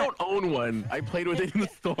 I'm I not. don't own one. I played with it in the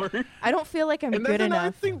store. I don't feel like I'm And good that's another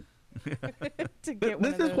enough thing. to get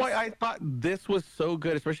one This of is why those. I thought this was so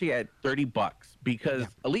good, especially at $30, because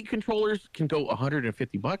Elite controllers can go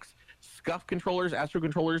 $150. Scuff controllers, Astro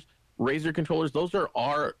controllers, Razer controllers, those are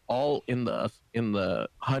all in the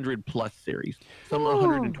 100+ series. Some are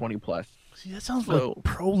 120 plus. See, that sounds So- like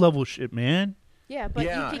pro level shit, man. Yeah, but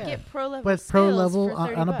Yeah. you could get pro level. But pro skills level for on-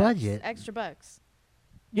 30 on a bucks, budget. Extra bucks.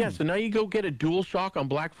 Yeah, so now you go get a DualShock on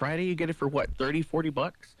Black Friday, you get it for what,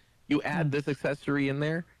 $30-$40? You add this accessory in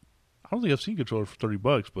there. I don't think I've seen controller for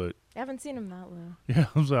 $30, but I haven't seen them that low. yeah,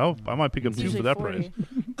 I was like, I might pick up It's two for usually that 40.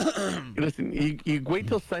 price. Listen, you wait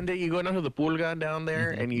till Sunday. You go down to the Pulga down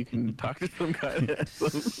there, Mm-hmm. and you can talk to some guy.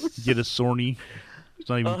 Get a Sony. It's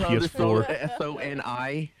not even PS4.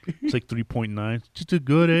 SONI. It's like 3.9. Just a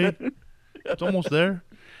good, eh? It's almost there.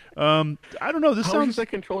 I don't know. This How sounds. is that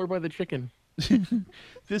controller by the chicken?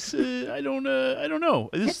 This I don't know.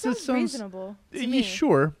 It sounds reasonable to me.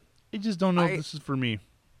 Sure. I just don't know I- if this is for me.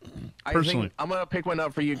 I Personally. think I'm gonna pick one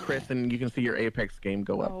up for you, Chris, and you can see your Apex game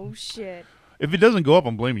go up. Oh shit! If it doesn't go up,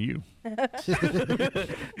 I'm blaming you.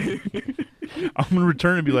 I'm gonna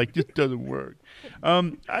return and be like, this doesn't work. I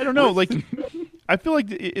don't know. Like, I feel like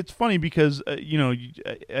it's funny because I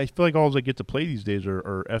feel like all I get to play these days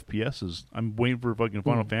are FPSs. I'm waiting for fucking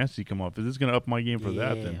Final Fantasy to come up. If it's gonna up my game for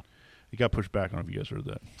that, then it got pushed back. I don't know if you guys heard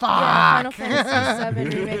that. Yeah, Final Fantasy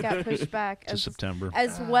VII remake got pushed back To September.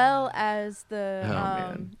 as well as the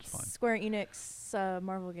man, it's fine. Square Enix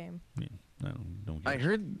Marvel game. Yeah, I don't I get it.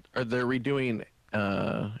 heard they're redoing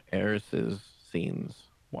Eris's scenes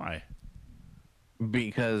Why?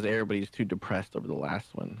 because everybody's too depressed over the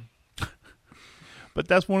last one. But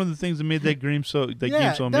that's one of the things that made that game so amazing.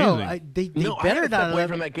 No, they No, I better had to step not away have.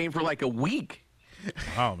 from that game for like a week.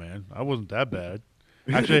 Wow, man, I wasn't that bad.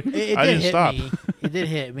 Actually, It I did didn't hit stop. me. It did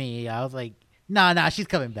hit me. I was like, nah, she's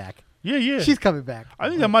coming back. Yeah. She's coming back. I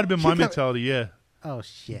think that might have been my She's coming- mentality. Yeah. Oh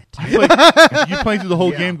shit. You playing through the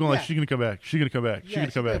whole Yeah. game going like, Yeah. she's gonna come back. She's gonna come back. She's Yeah,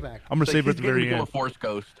 gonna come she's back. coming back. I'm gonna So save her at she's the gonna very become end. a Force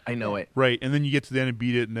Ghost. I know it. Right, and then you get to the end and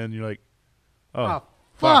beat it, and then you're like, Oh,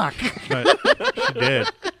 fuck. She's dead.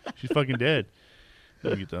 She's fucking dead.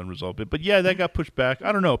 Then you get the unresolved bit. But yeah, that got pushed back.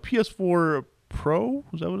 I don't know. PS4 Pro?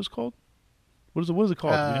 Was that what it's called? What is it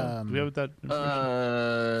called? Do we have that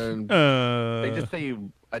information? They just say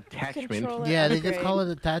attachment. Controller Yeah, they upgrade. just call it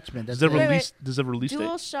attachment. That's does that it. Wait, release? Does that release date?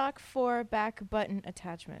 DualShock 4 back button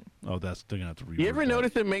attachment. Oh, they're gonna have to rework You ever that.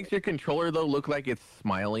 notice it makes your controller though look like it's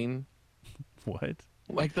smiling? What?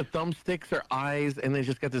 Like the thumbsticks are eyes, and they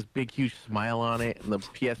just got this big, huge smile on it, and the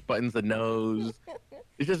PS button's the nose.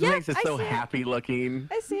 It just Yeah, makes it I so see it. happy looking.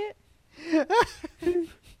 I see it.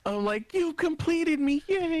 I'm like, you completed me,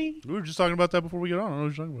 yay! We were just talking about that before we get on. I don't know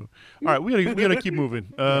what you're talking about. All right, we gotta keep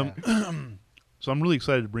moving. So I'm really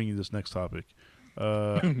excited to bring you this next topic.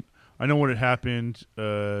 I know when it happened.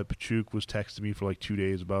 Pachuk was texting me for like 2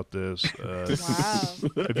 days about this. Wow.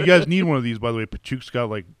 If you guys need one of these, by the way, Pachuk's got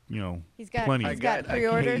like He's got plenty. I he's got got a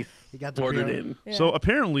pre-ordered. case You got the ordered pre-order? in. Yeah. So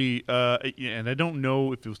apparently, and I don't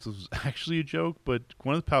know if this was actually a joke, but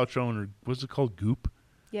Gwyneth Paltrow or what's it called, Goop?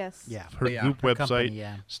 Yes. Yeah. Her Yeah, Goop her website company,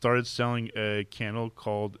 yeah. started selling a candle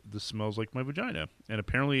called "This Smells Like My Vagina," and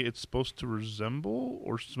apparently it's supposed to resemble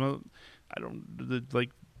or smell.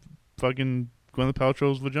 Like fucking Gwyneth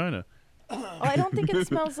Paltrow's vagina. Oh, I don't think it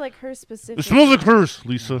smells like her specifically. It smells like hers,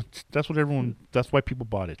 Lisa. That's what everyone. That's why people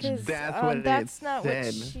bought it. 'Cause, That's what it that's not what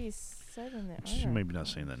said. she said in the She's article. maybe not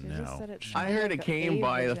saying that She just now. said it I smelled heard like it came a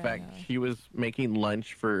by the vagina. fact she was making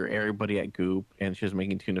lunch for everybody at Goop, and she was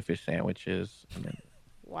making tuna fish sandwiches. And then,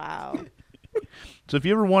 Wow. So if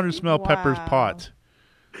you ever wanted to smell Pepper's Wow. pot,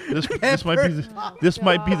 this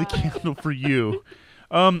might be the candle for you.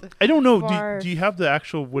 I don't know. Barf. Do you have the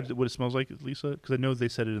actual what it smells like, Lisa? Because I know they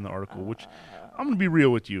said it in the article. Which I'm gonna be real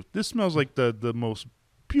with you. This smells like the most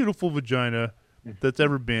beautiful vagina that's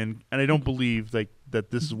ever been, and I don't believe that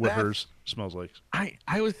this is what That's- hers smells like.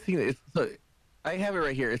 I was seeing it. So I have it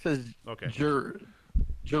right here. It says Okay.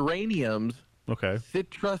 geraniums, Okay.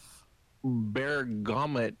 citrus,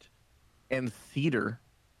 bergamot, and cedar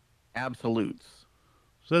absolutes.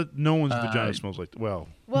 So that no one's vagina Uh, smells like. Well,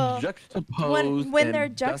 Well, Juxtaposed when and they're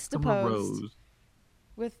Dustin juxtaposed. Rose.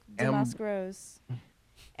 with Damask Rose,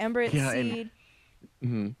 Ambrit Yeah, and- Seed,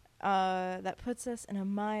 Mhm. that puts us in a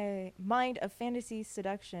mind of fantasy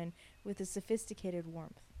seduction with a sophisticated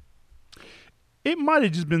warmth. it might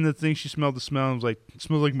have just been the thing she smelled. The smell and was like, it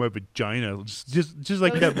smells like my vagina. Just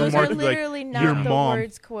like that Those remark, are like literally not your the mom.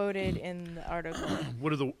 words quoted in the article.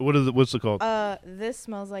 What's it called? This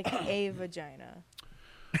smells like a vagina.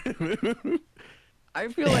 I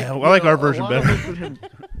feel like I like our a version lot of better. us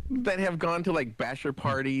that have gone to like bachelor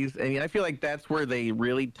parties, and I feel like that's where they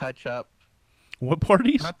really touch up. What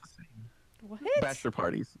parties? Not the same. What? Bachelor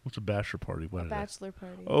parties. What's a bachelor party? What is that? Bachelor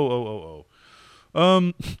party. Oh.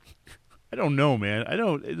 I don't know, man. I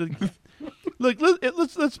don't. Look, let's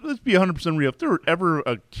be 100% real. If there were ever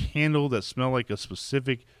a candle that smelled like a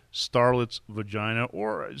specific starlet's vagina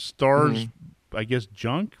or a star's, I guess,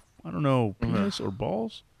 junk. I don't know, penis or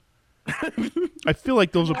balls. I feel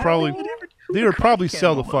like those are probably. they would probably Crash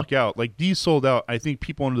sell the candle. fuck out. Like these sold out. I think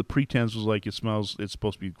people under the pretense was like, it's supposed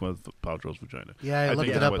to be Gwyneth Paltrow's vagina. Yeah, I think looked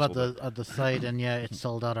it that's up why at it's sold the site, and yeah, it's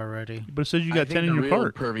sold out already. But it says you I got think 10 in the your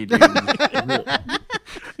real cart. pervy dudes.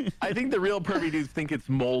 I think the real pervy dudes think it's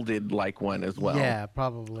molded like one as well. Yeah,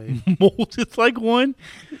 probably. Molded like one.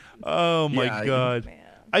 Oh my Yeah, god! Man,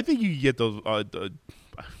 I think you can get those. I'm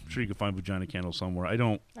sure you can find vagina candles somewhere. I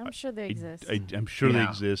don't. I'm sure they exist. I'm sure they Yeah.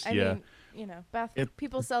 exist. I yeah. mean, you know, If-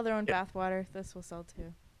 people sell their own bath water. This will sell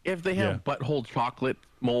too. If they have butthole chocolate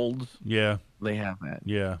molds, Yeah. they have that.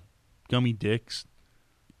 Yeah. Gummy dicks.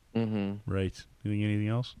 Mm-hmm. Right. You think anything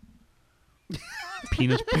else?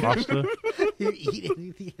 Penis pasta. You eat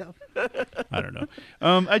anything else? I don't know.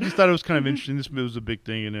 I just thought it was kind of interesting. This was a big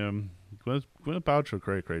thing, and Gwyneth Paltrow,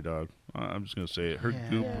 cray dog. I'm just gonna say it. Her Yeah.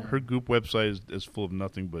 goop, Yeah. her goop website is full of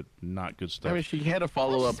nothing but not good stuff. I mean, she had to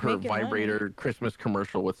follow Well, up she's her making money. vibrator Christmas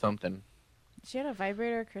commercial with something. She had a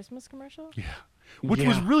vibrator Christmas commercial. yeah, which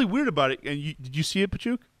was Yeah. really weird about it. And did you see it,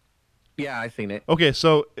 Pachuk? Yeah, I seen it. Okay,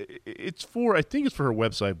 so it's for, I think it's for her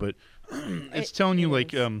website, but it's telling you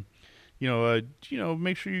it like is.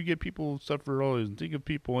 make sure you get people stuff for always and think of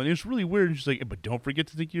people, and it's really weird. And she's like, but don't forget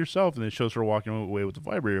to think of yourself, and then it shows her walking away with the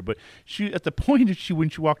vibrator. But she, at the point that when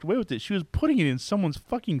she walked away with it, she was putting it in someone's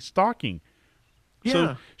fucking stocking. Yeah.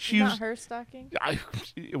 So she Not was, her stocking.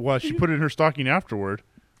 she put it in her stocking afterward.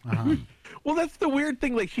 Uh-huh. Well, that's the weird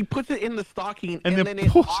thing. Like, she puts it in the stocking, And and, then then it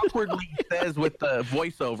pulls it awkwardly says with the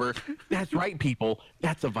voiceover, "That's right, people.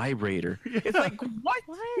 That's a vibrator." It's like, what?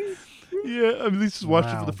 What? Yeah, I mean, Lisa's watched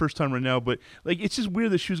it for Wow. the first time right now, but like, it's just weird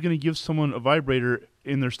that she was going to give someone a vibrator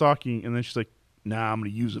in their stocking, and then she's like, "Nah, I'm going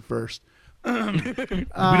to use it first." We don't know. It's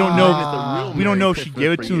a real We don't Merry know if she Christmas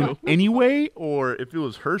gave it for to him you. anyway, or if it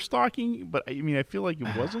was her stocking. But I mean, I feel like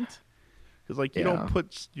it wasn't, because like you Yeah. don't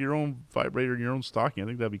put your own vibrator in your own stocking. I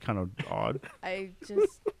think that'd be kind of odd. I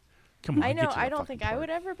just. Come on, I get know. to I the don't fucking think I part. would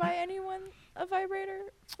ever buy anyone a vibrator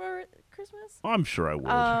for Christmas. I'm sure I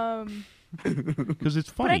would, because it's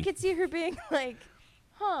But I funny. could see her being like,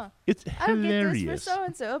 "Huh, It's I don't get this hilarious. for so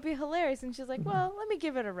and so. It'll be hilarious." And she's like, "Well, let me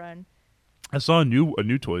give it a run." I saw a new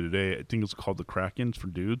toy today. I think it's called the Krakens for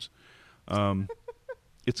dudes.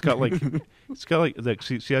 It's got like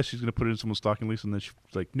see how she's gonna put it in someone's stocking, Lisa, and then she's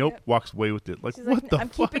like, nope, Yep. walks away with it. Like, She's what like, the "I'm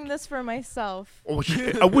fuck? keeping this for myself." Oh,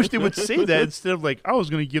 I wish they would say that instead of like, I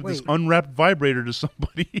was gonna give this Wait. unwrapped vibrator to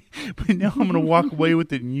somebody, but now I'm gonna walk away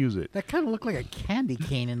with it and use it. That kind of looked like a candy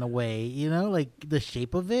cane in a way, like the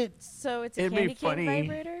shape of it. So it's a It'd be candy cane funny.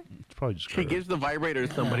 vibrator. It's probably just She credit. gives the vibrator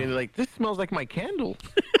to somebody, and they're like, "This smells like my candle."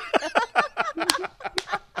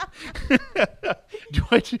 Do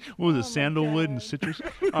I just, what was Oh it, my sandalwood and God. citrus?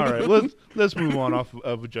 All right, let's move on off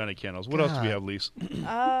of vagina candles. What else do we God. have,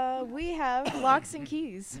 Lisa? We have locks and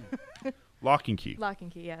keys. Lock and key. Lock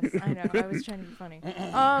and key, yes. I know. I was trying to be funny.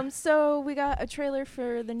 So we got a trailer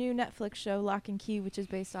for the new Netflix show Lock and Key, which is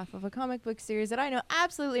based off of a comic book series that I know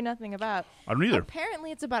absolutely nothing about. I don't either.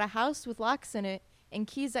 Apparently, it's about a house with locks in it and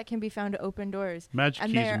keys that can be found to open doors. Magic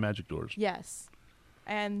and keys they're- and magic doors. Yes.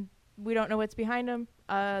 And we don't know what's behind them.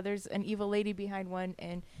 There's an evil lady behind one,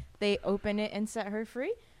 and they open it and set her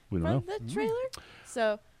free We don't know. from the trailer.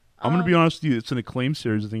 So I'm going to be honest with you. It's an acclaimed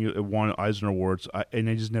series. I think it won Eisner Awards, and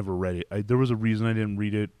I just never read it. There was a reason I didn't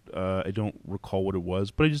read it. I don't recall what it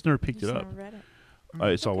was, but I just never you picked just it up. never read it.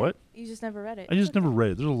 I saw Okay. what? You just never read it. I just It's okay. never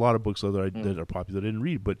read it. There's a lot of books that that are popular that I didn't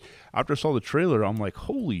read, but after I saw the trailer, I'm like,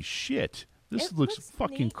 holy shit, this It looks looks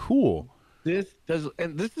fucking neat. cool. This does,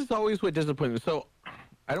 and this is always what disappoints me. So,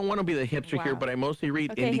 I don't want to be the hipster here, Wow. but I mostly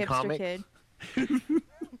read Okay, indie hipster comics. kid.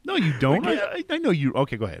 No, you don't. Okay. I know you.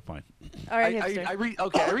 Okay, go ahead. Fine. All right, I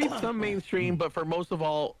hipster. I read some mainstream, but for most of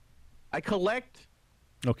all, I collect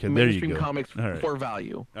Okay, there you mainstream go. comics All right. for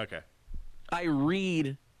value. Okay. I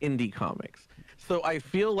read indie comics, so I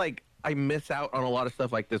feel like I miss out on a lot of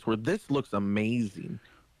stuff like this. Where this looks amazing.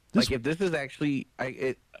 This- Like if this is actually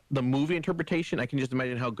the movie interpretation, I can just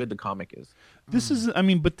imagine how good the comic is. This is. I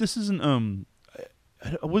mean, but this isn't.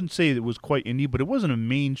 I wouldn't say it was quite indie, but it wasn't a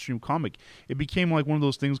mainstream comic. It became like one of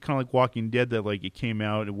those things, kind of like Walking Dead, that like it came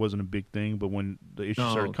out, it wasn't a big thing, but when the issues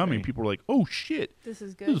Oh, started coming, okay. people were like, "Oh shit, This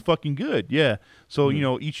is this is good. fucking good." Yeah. So you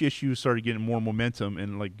know, each issue started getting more momentum,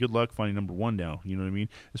 and like, good luck finding number one now. You know what I mean?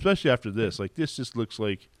 Especially after this, like this just looks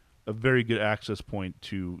like a very good access point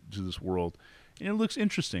to this world, and it looks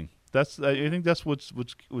interesting. I think that's what's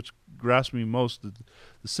grasped me most. The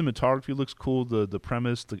cinematography looks cool. The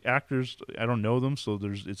premise, the actors, I don't know them, so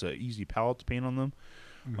it's an easy palette to paint on them.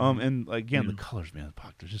 And again, the colors, man,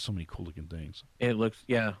 there's just so many cool looking things. It looks,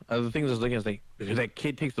 yeah. The things I was looking at is like, that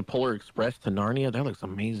kid takes the Polar Express to Narnia. That looks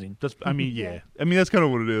amazing. That's, I mean, yeah. I mean, that's kind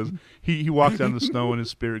of what it is. He walks down the snow and his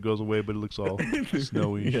spirit goes away, but it looks all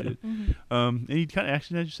snowy and shit. And he kind of,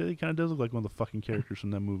 actually, as you said, he kind of does look like one of the fucking characters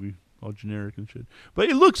from that movie, all generic and shit. But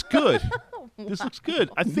it looks good. This looks good.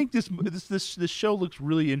 I think this show looks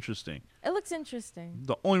really interesting. It looks interesting.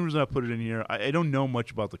 The only reason I put it in here, I don't know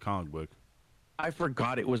much about the comic book. I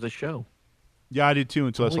forgot it was a show. Yeah, I did too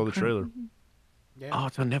until I Holy saw the crap. trailer. Yeah. Oh,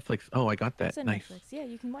 it's on Netflix. Oh, I got that. It's on Nice. Netflix. Yeah,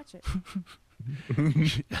 you can watch it.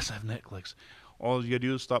 Yes, I have Netflix. All you gotta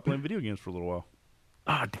do is stop playing video games for a little while.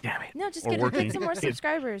 Oh, damn it. No, just Or working. get some more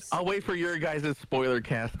subscribers. I'll wait for your guys' spoiler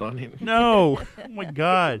cast on it. No, oh my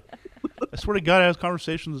god! I swear to God, I had a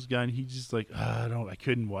conversation with this guy, and he's just like, I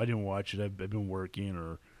didn't watch it. I've been working,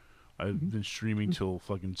 or I've been streaming till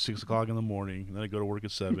fucking 6 o'clock in the morning, and then I go to work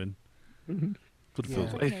at 7. That's what it feels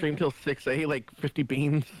Yeah. like. I stream till 6. I ate like 50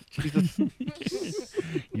 beans. Jesus.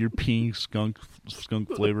 You're peeing skunk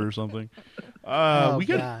flavor or something. Oh, we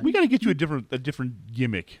God. got to get you a different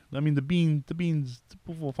gimmick. I mean, the beans.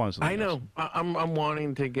 We'll find something. I know. else. I'm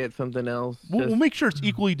wanting to get something else. We'll make sure it's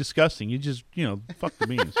equally disgusting. You just fuck the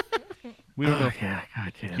beans. We don't know. Oh, yeah,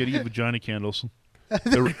 goddamn. You gotta eat vagina candles.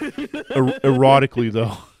 Erotically,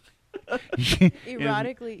 though.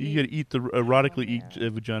 Erotically You gotta eat the erotically eat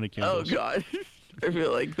vagina Oh, candles. God. I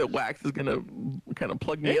feel like the wax is going to kind of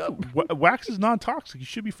plug me up. Wax is non-toxic. You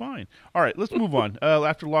should be fine. All right, let's move on.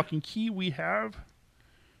 After Lock and Key, we have.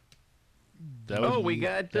 We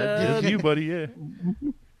got That's you, buddy.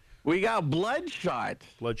 Yeah, Bloodshot.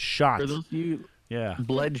 Bloodshot. For those of you, Yeah,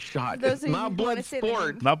 Bloodshot. For those It's of you not who wanna say the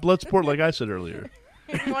Bloodsport. name. not Bloodsport like I said earlier.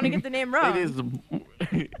 You want to get the name wrong.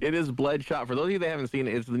 It is Bloodshot. For those of you that haven't seen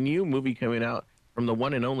it, it's the new movie coming out from the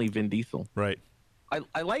one and only Vin Diesel. Right.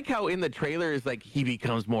 I like how in the trailer is like he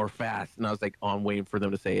becomes more fast, and I was like, oh, I'm waiting for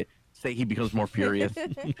them to say he becomes more furious,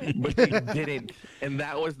 but they didn't, and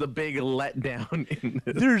that was the big letdown. In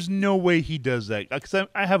this. There's no way he does that because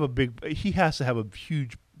I have a big. He has to have a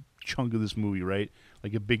huge chunk of this movie, right?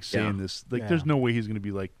 Like a big say in Yeah. this. Like, Yeah. there's no way he's gonna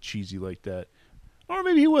be like cheesy like that. Or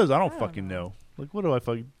maybe he was. I don't fucking know. Like, what do I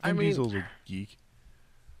fucking? I Vin mean- Diesel's a geek.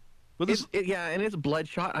 But this, Yeah, and it's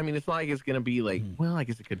Bloodshot. I mean, it's not like it's gonna be like, well, I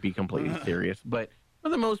guess it could be completely serious, but for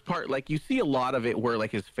the most part, like you see a lot of it where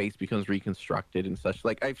like his face becomes reconstructed and such.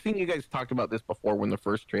 Like I've seen you guys talked about this before when the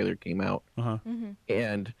first trailer came out, uh-huh.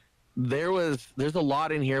 and there's a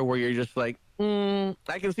lot in here where you're just like,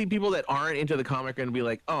 I can see people that aren't into the comic and be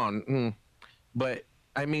like, but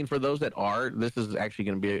I mean, for those that are, this is actually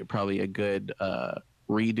going to be probably a good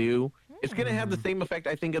redo. It's going to have the same effect,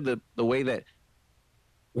 I think, of the way that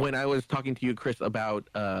when I was talking to you, Chris, about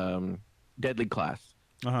Deadly Class,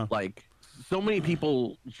 Uh-huh. like so many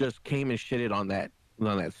people just came and shitted on that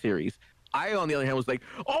series. I, on the other hand, was like,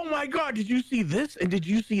 oh my God, did you see this? And did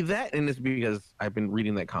you see that? And it's because I've been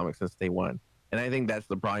reading that comic since day one. And I think that's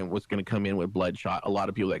the problem. What's going to come in with Bloodshot. A lot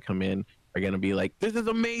of people that come in are going to be like, this is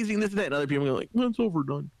amazing, this and that. And other people are like, well, it's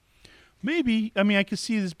overdone. Maybe. I mean, I could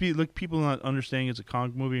see this be like people not understanding it's a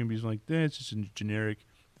comic movie and being like, it's just a generic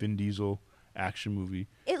Vin Diesel action movie.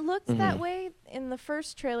 It looked that way in the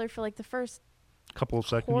first trailer for like the first Couple of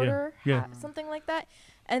seconds. quarter, Yeah. something like that.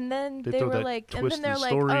 And then They they throw were that like, and twist then in they're the like,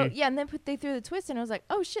 story. oh yeah, and then they threw the twist, and I was like,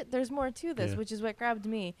 oh shit, there's more to this, Yeah. which is what grabbed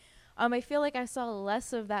me. I feel like I saw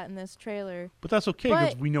less of that in this trailer. But that's okay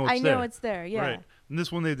because But we know it's I there. know it's there, yeah, Right. And this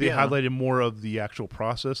one, they Yeah. highlighted more of the actual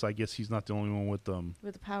process. I guess he's not the only one with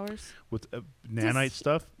with the powers. nanite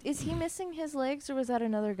stuff. Is he missing his legs, or was that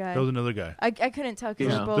another guy? That was another guy. I couldn't tell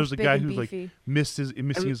because Yeah. they're both There's a big guy and who's like beefy. missing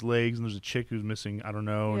And- his legs, and there's a chick who's missing, I don't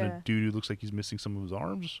know, and Yeah. a dude who looks like he's missing some of his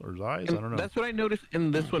arms or his eyes. And I don't know. that's what I noticed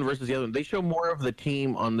in this one versus the other one. They show more of the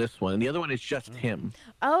team on this one. The other one is just him.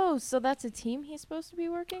 Oh, so that's a team he's supposed to be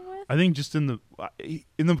working with? I think just in the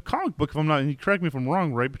comic book, if I'm not, and correct me if I'm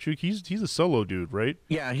wrong, right? But he's a solo dude, right?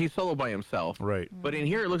 Yeah, he's solo by himself. Right. But in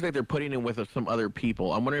here, it looks like they're putting him with some other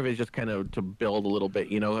people. I'm wondering if it's just kind of to build a little bit.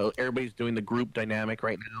 You know, everybody's doing the group dynamic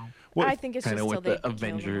right now. Well, I think it's just kinda till with they the kill them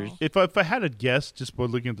Avengers. all. if I had a guess just by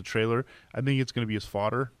looking at the trailer, I think it's going to be his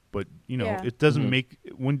fodder. But Yeah. it doesn't make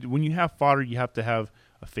when you have fodder, you have to have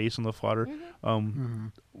a face on the fodder.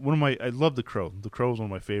 One of I love The Crow. The Crow is one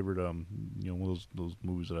of my favorite. One of those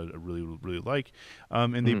movies that I really really like.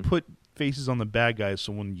 And they put faces on the bad guys,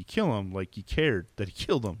 so when you kill them, like you cared that he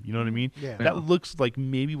killed them. You know what I mean? Yeah. That looks like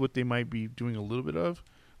maybe what they might be doing a little bit of,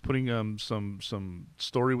 putting some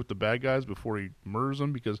story with the bad guys before he murders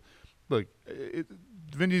them. Because look,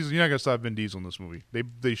 Vin Diesel, you're not gonna stop Vin Diesel in this movie.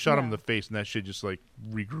 They shot him in No. the face, and that shit just like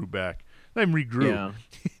regrew back. Not even regrew. Yeah.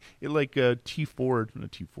 It like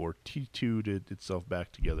T2 did itself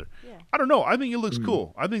back together. Yeah. I don't know. I think it looks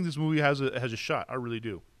cool. I think this movie has a shot. I really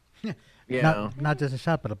do. Yeah. Not just a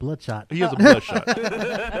shot, but a blood shot. He has a blood shot.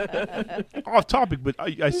 Off topic, but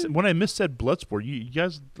when I missaid Bloodsport, you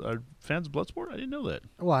guys are fans of Bloodsport? I didn't know that.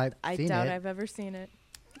 Well, I've I seen doubt it. I've ever seen it.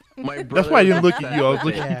 My That's brother why I didn't was look at you. I was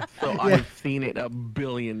looking. Yeah. So I've seen it a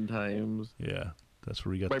billion times. Yeah, that's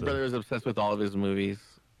where we got My brother was obsessed with all of his movies.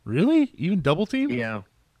 Really? Even Double Team? Yeah.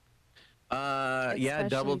 Especially Double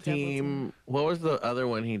Double Team. Team. What was the other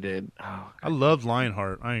one he did? Oh, I loved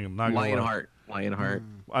Lionheart. I am not gonna lie. Lionheart.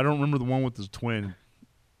 I don't remember the one with his twin.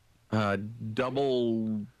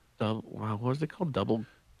 Double. Wow, what was it called? Double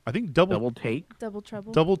I think Double take. Double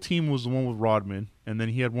Trouble. Double Team was the one with Rodman, and then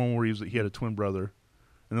he had one where he had a twin brother,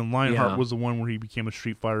 and then Lionheart Yeah. was the one where he became a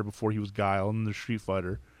Street Fighter before he was Guile, and the Street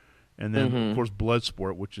Fighter, and then of course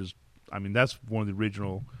Bloodsport, which is, I mean, that's one of the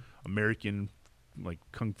original American like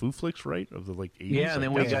kung fu flicks, right? Of the like 80s. Yeah, and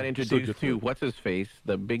then we That's got still a introduced good to flick. what's his face,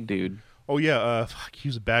 the big dude, Oh yeah, he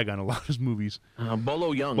was a bad guy in a lot of his movies.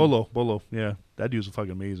 Bolo Young. Bolo, yeah, that dude's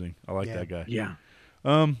fucking amazing. I like Yeah. that guy. Yeah.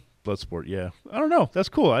 Bloodsport, yeah. I don't know. That's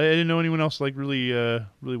cool. I didn't know anyone else like really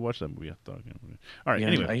watched that movie. I thought. All right. Yeah,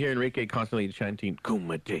 Anyway, I hear Enrique constantly chanting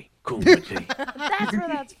 "Kumite, Kumite." That's where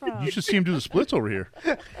that's from. you should see him do the splits over here.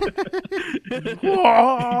 The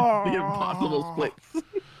impossible splits.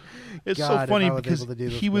 It's God, so if funny I was because able to do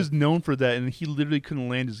the he was splits. known for that, and he literally couldn't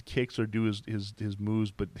land his kicks or do his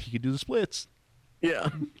moves, but he could do the splits. Yeah.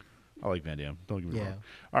 I like Van Damme. Don't get me Yeah. wrong.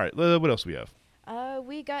 All right, what else do we have?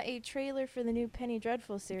 We got a trailer for the new Penny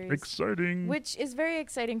Dreadful series. Exciting. Which is very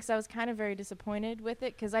exciting because I was kind of very disappointed with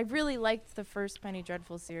it because I really liked the first Penny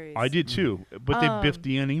Dreadful series. I did too, but they biffed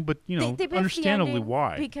the ending. But you know, They biffed the understandably ending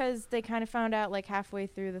why. Because they kind of found out like halfway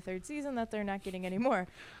through the third season that they're not getting any more.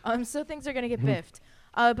 So things are going to get biffed.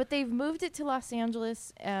 But they've moved it to Los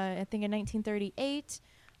Angeles, I think in 1938.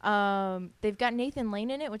 They've got Nathan Lane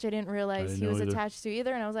in it, which I didn't realize didn't he know was either. attached to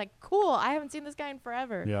either. And I was like, cool, I haven't seen this guy in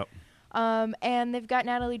forever. Yep. And they've got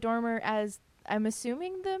Natalie Dormer as, I'm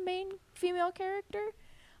assuming, the main female character.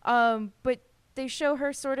 But they show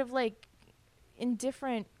her sort of like in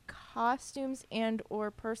different costumes and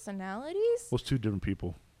or personalities. Well, it's two different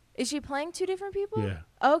people. Is she playing two different people? Yeah.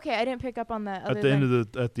 Okay, I didn't pick up on that. At the end of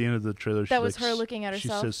the trailer, That she was like, her looking at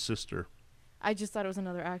herself? She says sister. I just thought it was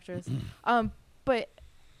another actress. But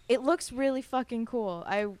it looks really fucking cool.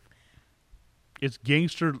 It's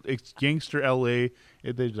gangster. It's gangster L.A.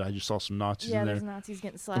 I just saw some Nazis Yeah, in there. there's Nazis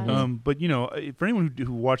getting slashed. But you know, for anyone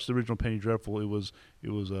who watched the original Penny Dreadful, it was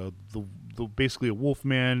the basically a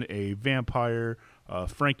wolfman, a vampire,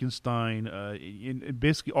 Frankenstein, in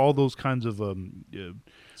basically all those kinds of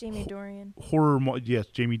Jamie Dorian. horror. Yes,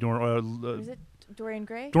 Jamie Dornan. Is it Dorian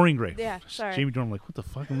Gray? Dorian Gray. Yeah, sorry. Jamie Dornan. I'm like, what the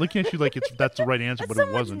fuck? I'm looking at you like that's the right answer, That's but it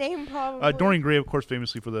someone's wasn't. name, probably. Dorian Gray, of course,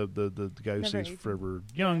 famously for the guy who Never stays 18. forever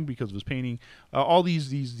young because of his painting. All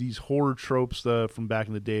these horror tropes from back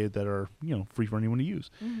in the day that are free for anyone to use.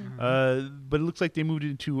 But it looks like they moved it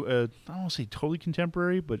into I don't want to say totally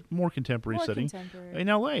contemporary, but more contemporary More setting contemporary. in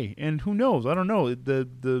L.A. And who knows? I don't know.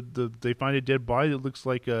 They find a dead body that looks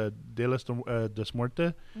like De las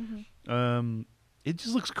Muerte. It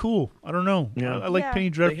just looks cool. I don't know. Yeah. I like Yeah. Penny They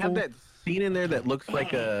Dreadful. have that scene in there that looks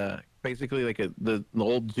like basically like the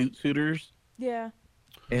old Zoot Suiters, Yeah.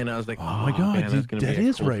 and I was like, Oh my God, man, that's gonna that be a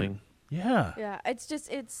is cool right. thing. Yeah. Yeah.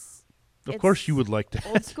 It's Of course you would like that.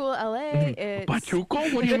 old school LA. It's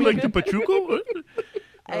Pachuco? What do You you like mean? the Pachuco?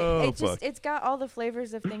 Oh, fuck. it's got all the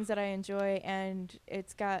flavors of things that I enjoy, and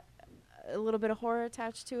it's got a little bit of horror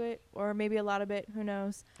attached to it, or maybe a lot of it. Who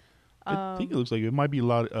knows? I think it looks like it might be a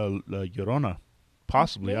lot Llorona.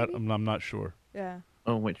 Possibly. Maybe? I'm not sure. Yeah.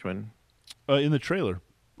 Oh, which one? In the trailer.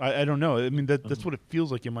 I don't know. I mean, that's what it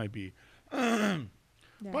feels like it might be. Yeah.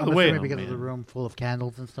 By I'm the way, assuming because of the man. room full of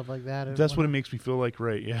candles and stuff like that. or that's what it whatnot? makes me feel like,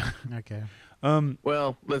 right? Yeah. Okay.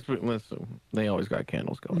 Well, let's. They always got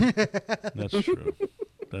candles going. That's true.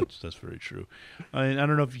 That's very true. I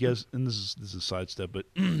don't know if you guys, and this is a sidestep, but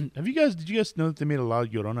did you guys know that they made a La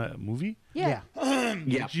Llorona movie? Yeah. Yeah.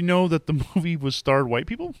 Did you know that the movie was starred white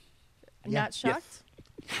people? Yeah. Not shocked.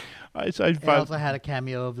 It also had a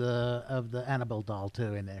cameo of the Annabelle doll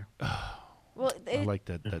too in there. Well, I like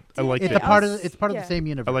that. I Did like they It's a that. part of also- it's part of yeah. the same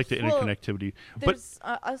universe. I like the Well, interconnectivity. But there's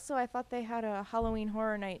also I thought they had a Halloween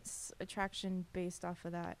Horror Nights attraction based off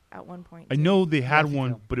of that at one point. I too. know they had Yes, you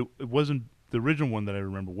one, do. but it wasn't the original one that I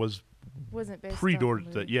remember was Wasn't based pre-Doors.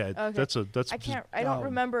 off the That movie. yeah, Okay. that's I just- can't. I don't Oh.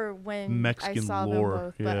 remember when Mexican I saw lore, them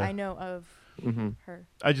both, but yeah. I know of Mm-hmm. her.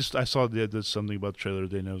 I saw there's something about the trailer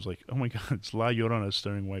today, and I was like, oh my god, it's La Llorona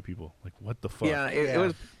starring white people. Like, what the fuck? Yeah, it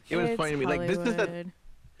was It's funny to me. Like this is the Hollywood.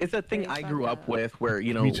 it's a thing Very I grew fucked up up. with, where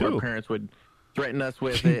Me our too. parents would threaten us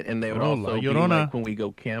with it, and they would Oh, La also be Llorona. like when we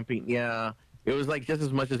go camping. Yeah, it was like just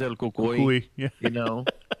as much as El Cucuy, Cucuy, yeah. you know.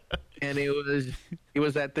 And it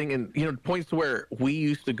was that thing, and points to where we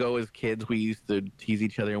used to go as kids. We used to tease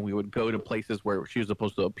each other, and we would go to places where she was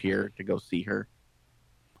supposed to appear to go see her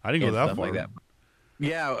I didn't and go that stuff far. like that.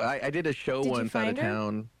 Yeah, I did a show Did you once out of find her?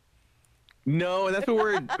 town. No, and that's what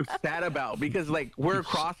we're sad about, because like we're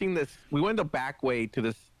crossing this. We went the back way to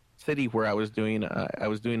this city where I was doing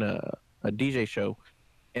a DJ show,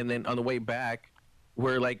 and then on the way back,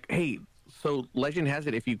 we're like, hey, so legend has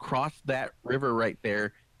it, if you cross that river right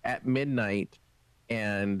there at midnight,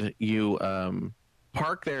 and you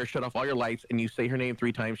park there, shut off all your lights, and you say her name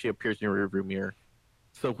 3 times, she appears in your rearview mirror.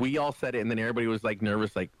 So we all said it, and then everybody was like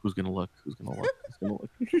nervous, like who's gonna look? Who's gonna look? Who's gonna look?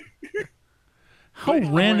 How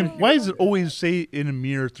random? Why does it always say in a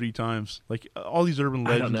mirror 3 times? Like all these urban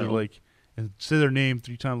I don't legends are know. like, and say their name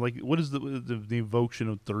 3 times. Like, what is the evocation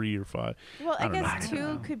of 3 or 5? Well, I don't know. guess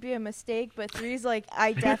 2 could be a mistake, but 3's like,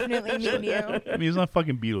 I definitely mean you. I mean, it's not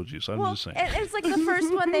fucking Beetlejuice. I'm Well, just saying. and it's like the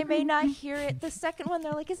first one, they may not hear it. The second one,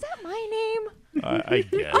 they're like, is that my name? I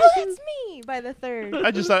guess. Oh, that's me by the third.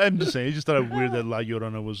 I'm just saying. I just thought it weird that La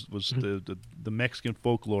Llorona was the Mexican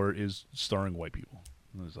folklore is starring white people.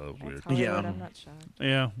 I just thought it was That's weird. Hollywood, Yeah. I'm not shocked.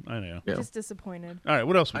 Yeah, I know. Yeah. Just disappointed. All right,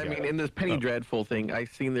 what else we I got? mean, in this Penny Oh. Dreadful thing, I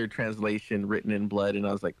seen their translation written in blood, and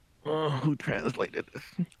I was like, oh, who translated this?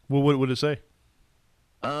 Well, what would it say?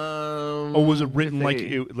 Or was it written like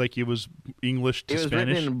it was English to It was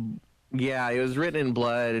Spanish? written in, yeah, it was written in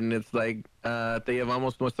blood, and it's like, te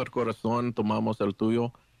llevamos nuestro corazón, tomamos el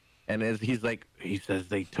tuyo. And as he says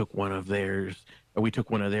they took one of theirs, and we took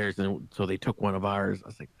one of theirs, and so they took one of ours. I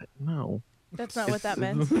was like, no. That's not what that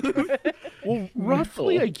meant. Well,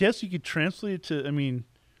 roughly, I guess you could translate it to. I mean,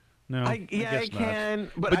 no, I guess not.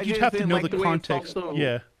 can, but I you'd just have to didn't know like the way it's context. also-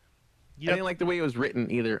 Yeah. I didn't like the way it was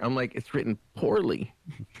written either. I'm like, it's written poorly.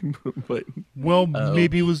 But Well,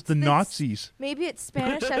 maybe it was the It's- Nazis. Maybe it's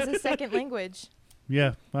Spanish as a second language.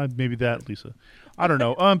 Yeah, maybe that, Lisa. I don't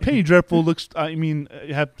know. Penny Dreadful looks. I mean,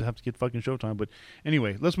 you have to get fucking Showtime. But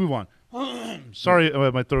anyway, let's move on. Sorry,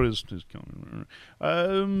 my throat is killing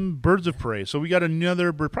me. Birds of Prey. So we got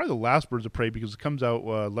another bird, probably the last Birds of Prey, because it comes out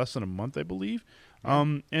less than a month, I believe.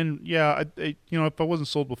 And yeah, I if I wasn't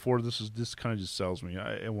sold before, this kind of just sells me.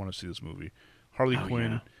 I want to see this movie. Harley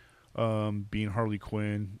Quinn, being Harley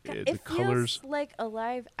Quinn, It the colors. feels like a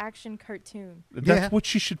live action cartoon. That's Yeah. what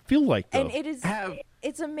she should feel like, though. And it is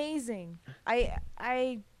it's amazing.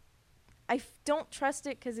 I don't trust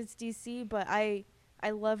it because it's DC, but I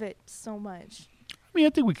love it so much. I mean, I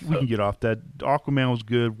think we can get off that. Aquaman was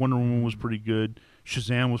good. Wonder Woman was pretty good.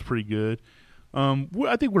 Shazam was pretty good.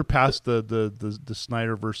 I think we're past the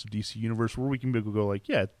Snyder versus DC universe where we can go like,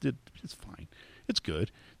 yeah, it's fine, it's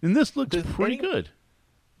good. And this looks pretty good.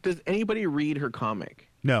 does anybody read her comic?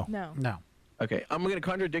 No. No. Okay, I'm going to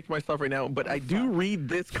contradict myself right now, but I do read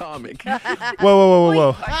this comic. Whoa.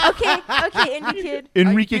 Okay, Indie Kid.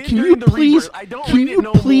 Enrique, did can during you the please Rebirth. I don't can read it you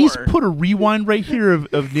no please more. put a rewind right here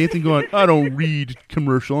of Nathan going, I don't read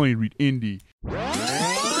commercial, I only read indie.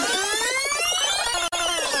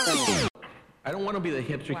 I don't want to be the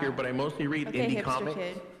hipster here, but I mostly read Okay, indie hipster comics.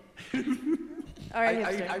 kid. All right,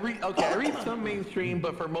 hipster. I read some mainstream,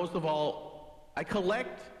 but for most of all, I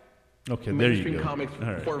collect Okay, there you mainstream go. comics All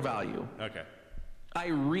right. for value. Okay. I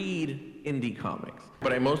read indie comics,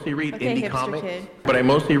 but I mostly read Okay, indie hipster comics. kid. But I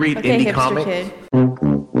mostly read Okay, indie hipster comics. kid.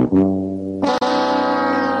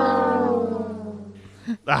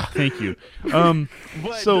 Thank you.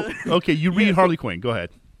 But So okay, you read Yeah, so- Harley Quinn. Go ahead.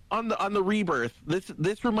 On the Rebirth,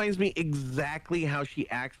 this reminds me exactly how she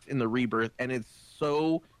acts in the Rebirth, and it's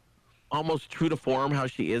so almost true to form how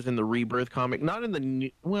she is in the Rebirth comic. Not in the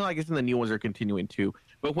new, well, I guess in the new ones they're continuing too.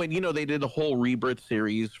 But when they did the whole Rebirth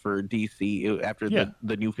series for DC after Yeah.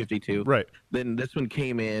 the New 52, Right. then this one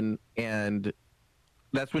came in, and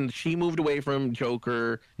that's when she moved away from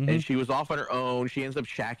Joker, and she was off on her own. She ends up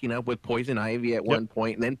shacking up with Poison Ivy at one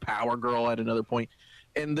point, and then Power Girl at another point.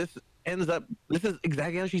 And this is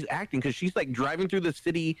exactly how she's acting, because she's like driving through the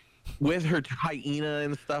city with her hyena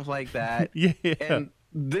and stuff like that. Yeah. And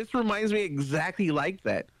this reminds me exactly like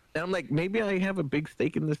that. And I'm like, maybe I have a big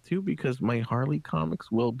stake in this too, because my Harley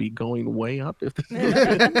comics will be going way up if this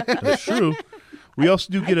That's true. We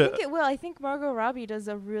also do I get think it will. I think Margot Robbie does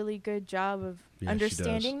a really good job of Yeah, she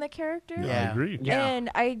understanding does. the character. I Yeah. agree. Yeah. And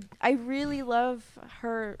I really love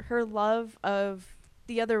her love of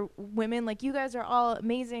the other women. Like, you guys are all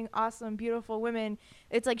amazing, awesome, beautiful women.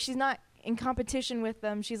 It's like she's not in competition with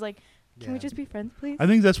them. She's like, Can we just be friends, please? I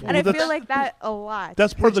think that's and I that's, feel like that a lot.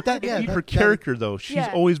 that's part of That- yeah, her that- character though. She's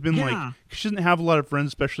Yeah. always been Yeah. like she doesn't have a lot of friends,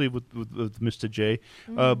 especially with Mr. J.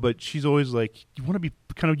 But she's always like you want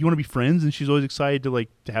to be friends, and she's always excited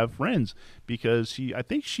to have friends because I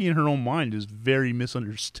think she in her own mind is very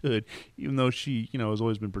misunderstood, even though she has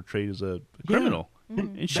always been portrayed as a criminal,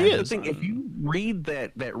 and she That's is. the thing. If you read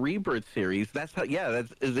that Rebirth series, that's how. Yeah, that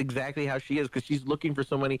is exactly how she is because she's looking for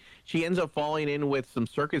so many. She ends up falling in with some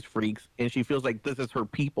circus freaks, and she feels like this is her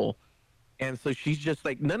people, and so she's just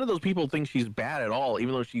like none of those people think she's bad at all,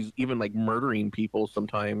 even though she's even like murdering people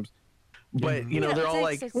sometimes. But Yeah, they're all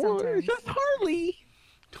it's like, like well, sometimes. it's just Harley.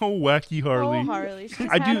 Oh, wacky Harley. Oh, Harley. She just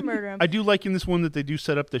I had do. to murder him. I do like in this one that they do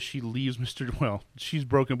set up that she leaves Mr. Well, she's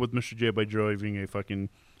broken up with Mr. J by driving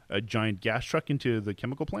a giant gas truck into the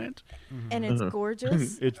chemical plant. and it's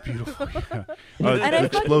gorgeous. It's beautiful. Yeah. And I the fucking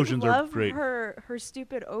explosions are love great. her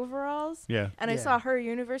stupid overalls. Yeah. And I Yeah. saw her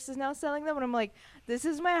universe is now selling them, and I'm like, this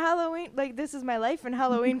is my Halloween, like this is my life in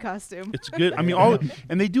Halloween costume. It's good. I mean,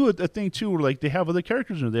 and they do a thing too where like they have other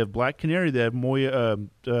characters in there. They have Black Canary. They have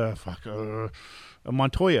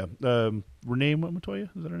Montoya. Renee Montoya,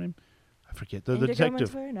 is that her name? I forget. The Indigo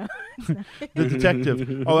detective. Montoya? No. The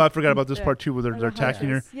detective. Oh, I forgot about this Yeah. part too, where they're Or the attacking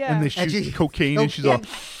her hunters. Yeah. and they And shoot she- cocaine, and she's all.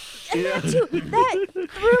 And that too, that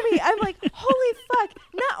threw me. I'm like, holy fuck!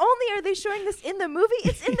 Not only are they showing this in the movie,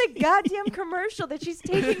 it's in the goddamn commercial that she's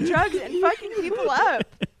taking drugs and fucking people up,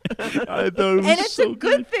 I thought it was and it's so a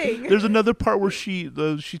good thing. There's another part where she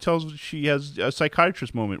tells she has a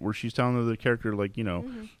psychiatrist moment where she's telling the character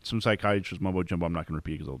some psychiatrist mumbo jumbo. I'm not going to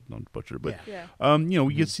repeat because I'll butcher it, but Yeah.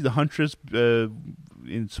 we get to see the Huntress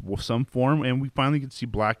in some form, and we finally get to see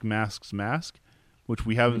Black Mask's mask, which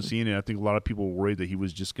we haven't seen, and I think a lot of people were worried that he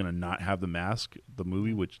was just going to not have the mask, the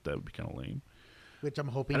movie, which that would be kind of lame. Which I'm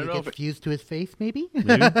hoping I it don't know gets if fused to his face, maybe.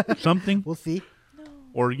 Maybe something, We'll see.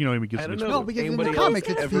 or he gets I an don't know. No, if because in the anybody comics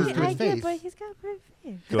else it's ever- fused to his I get, face. but he's got a pretty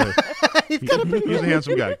face. Go ahead. He's a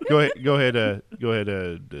handsome guy. Go ahead.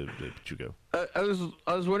 Chugo.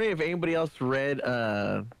 I was wondering if anybody else read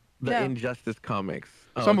the No. Injustice comics.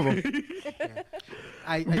 Oh, Some of them.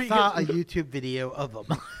 I saw a YouTube video of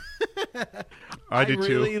him. I did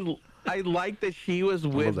too. I like that she was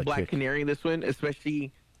with that Black kick. Canary in this one,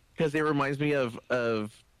 especially because it reminds me of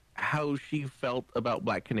how she felt about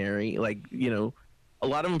Black Canary. Like, a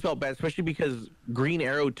lot of them felt bad, especially because Green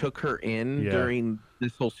Arrow took her in Yeah. during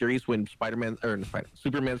this whole series when Superman's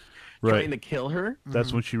Right. trying to kill her.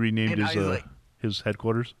 That's when she renamed And I was like- his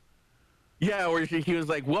headquarters. Yeah, where he was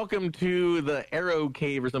like, "Welcome to the Arrow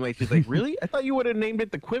Cave" or something. She's like, "Really? I thought you would have named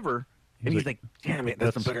it the Quiver." And he's like, "Damn it,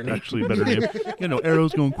 that's a better name." Actually a better name.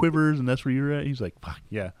 Arrows going quivers, and that's where you're at. He's like, fuck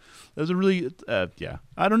yeah. That was a really yeah.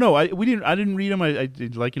 I don't know. I didn't read them. I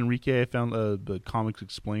did like Enrique. I found the comics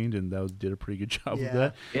explained, and that did a pretty good job Yeah. of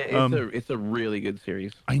that. Yeah, it's a really good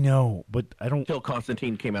series. I know, but I don't. Until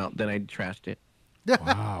Constantine came out, then I trashed it.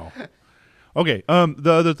 Wow. Okay.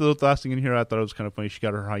 The last thing in here, I thought it was kind of funny. She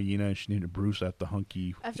got her hyena, and she named it Bruce after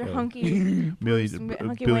Hunky. After Hunky. Bruce,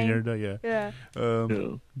 Hunky billionaire. Wayne. Yeah. Yeah.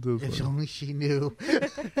 That was If funny. only she knew.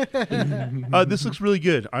 This looks really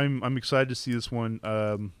good. I'm excited to see this one.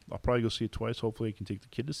 I'll probably go see it twice. Hopefully, I can take the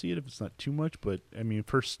kid to see it if it's not too much. But I mean,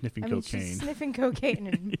 first sniffing I mean, cocaine. she's sniffing cocaine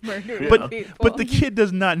and murdering people. But the kid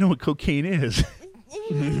does not know what cocaine is.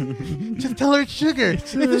 Just tell her it's sugar.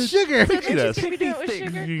 It's a sugar. So then She does. she's gonna do it with Pixie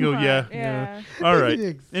sugar? You go, Come on. yeah. Yeah. All right.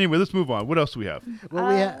 Thanks. Anyway, let's move on. What else do we have? Well,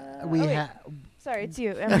 we wait. have Sorry, it's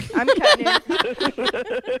you. I'm cutting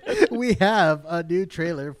it. we have a new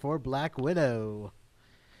trailer for Black Widow,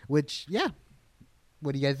 which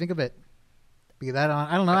what do you guys think of it? Because I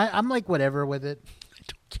don't know. I'm like whatever with it.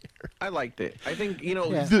 I liked it. I think Yeah.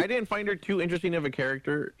 I didn't find her too interesting of a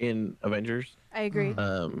character in Avengers. I agree.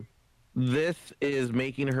 This is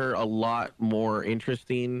making her a lot more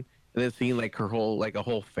interesting. And then seeing like a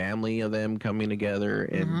whole family of them coming together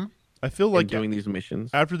and, I feel and like doing these missions.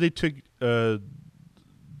 after they took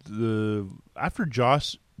after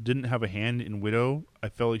Joss didn't have a hand in Widow, I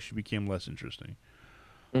felt like she became less interesting.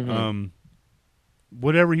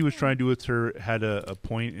 Whatever he was trying to do with her had a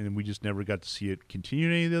point, and we just never got to see it continue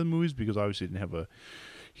in any of the other movies because obviously he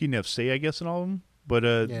didn't have say, I guess, in all of them. But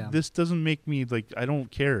this doesn't make me like I don't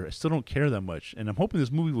care. I still don't care that much, and I'm hoping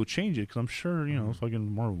this movie will change it because I'm sure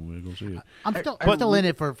fucking Marvel will go see it. I'm still in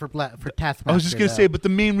it for Taskmaster. I was just gonna though. say, but the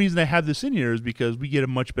main reason I have this in here is because we get a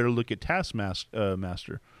much better look at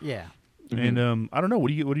Taskmaster. Yeah. And I don't know.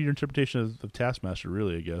 What are your interpretation of Taskmaster?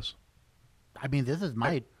 Really, I guess. I mean, this is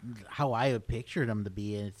how I would pictured him to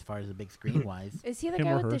be as far as the big screen wise. Is he the him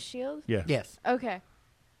guy or with her? the shield? Yeah. Yes. Okay.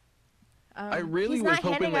 I really he's was not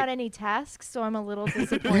hoping, handing like- out any tasks, so I'm a little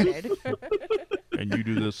disappointed. and you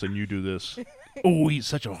do this, and you do this. Oh, he's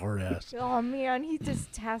such a hard ass. Oh man, he does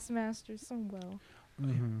Taskmaster so well.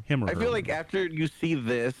 Him or I her. feel like after you see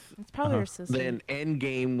this, It's probably her sister. then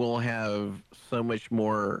Endgame will have so much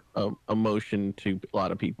more emotion to a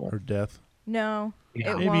lot of people. her death. No,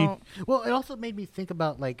 Yeah. it Maybe. won't, Well, it also made me think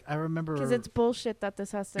about like I remember because it's bullshit that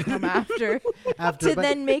this has to come after after, to but,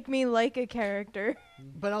 then make me like a character.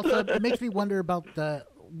 but also it makes me wonder about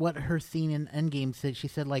what her scene in Endgame said. She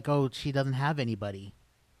said like, oh, she doesn't have anybody.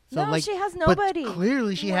 So No, like, she has but nobody.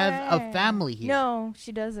 clearly she has a Why? family here. No,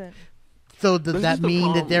 she doesn't. So does This that is the mean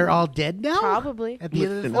that problem. they're all dead now? Probably. At the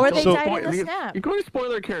end of the Listen, Or film? they So- died in the snap. You're going to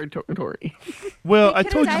spoiler territory. Well, They I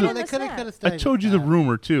could've told died you in the, the snap. I told you the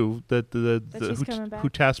rumor too that That she's who, coming back? who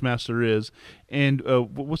Taskmaster is, and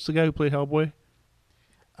what's the guy who played Hellboy?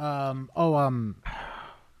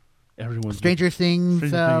 Everyone's Stranger Things.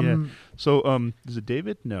 Stranger Thing, yeah. So is it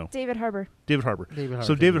David? No, David Harbour. David Harbour. David So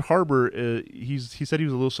Harbour. David Harbour, he said he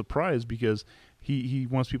was a little surprised because he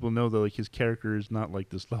wants people to know that like his character is not like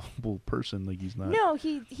this lovable person. Like he's not. No,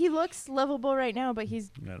 he looks lovable right now, but he's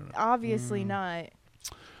I don't know. obviously not.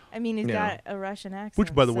 I mean, he's Yeah. got a Russian accent.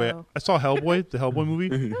 Which, by the way, so- I saw Hellboy, the Hellboy movie.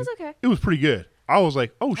 it was okay. It was pretty good. I was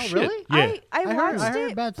like, oh shit, really? yeah. I I watched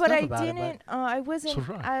heard it, bad but stuff I about it, didn't. I wasn't So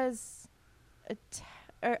did I. as.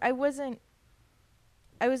 Or I wasn't.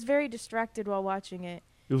 I was very distracted while watching it,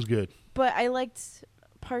 It was good. but I liked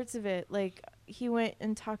parts of it. Like he went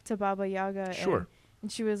and talked to Baba Yaga, Sure.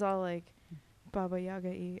 and she was all like, Baba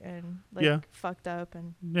Yaga-y and like Yeah. fucked up,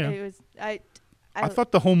 and Yeah. it was I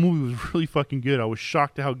thought the whole movie was really fucking good. I was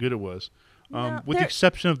shocked at how good it was. No, With the there-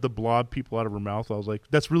 exception of the blob people out of her mouth, I was like,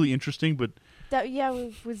 that's really interesting, but That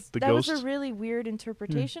was The that was ghost? a really weird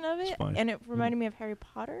interpretation of it's it, fine. and it reminded me of Harry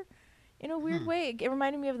Potter in a weird way. It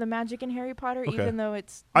reminded me of the magic in Harry Potter, Okay. even though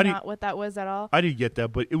it's I didn't- not what that was at all. I didn't get that.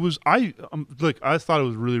 But it was I thought it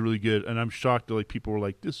was really really good, and I'm shocked that like people were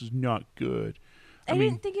like, this is not good. I mean,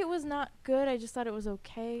 didn't think it was not good. I just thought it was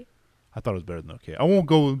okay. I thought it was better than okay. I won't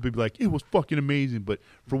go and be like it was fucking amazing, but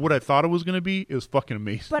for what I thought it was gonna be, it was fucking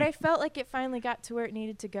amazing. But I felt like it finally got to where it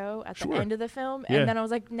needed to go at the Sure. end of the film, Yeah. and then I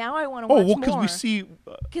was like, now I want to oh watch well, more. because we see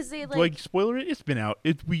Because they like spoiler it. It's been out.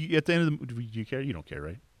 We at the end of the. Do you care? You don't care,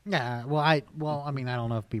 right? Yeah. Well, I mean, I don't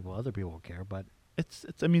know if other people will care, but It's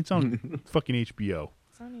I mean it's on fucking HBO.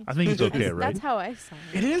 It's on I think it's okay, That's- right? That's how I saw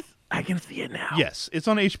it. It is. I can see it now. Yes, it's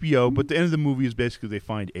on HBO, but the end of the movie is basically they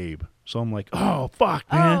find Abe. So I'm like, oh fuck,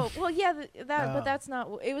 man. Oh well, yeah, that, Oh. but that's not.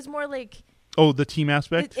 It was more like Oh, the team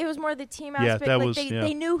aspect. it was more the team Yeah, aspect. that like was- they, yeah.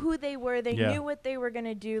 they knew who they were. They Yeah. knew what they were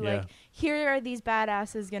gonna do. Yeah. Like here are these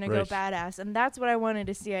badasses gonna go Right. badass, and that's what I wanted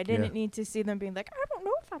to see. I didn't Yeah. need to see them being like, I don't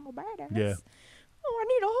know if I'm a badass. Yeah. Oh, I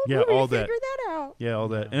need a whole Yeah, movie all to that. figure that out. Yeah, all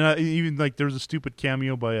that, and even like there was a stupid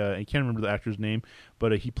cameo by I can't remember the actor's name,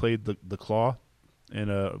 but he played the Claw, and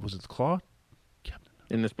was it the Claw?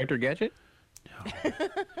 In Inspector Gadget?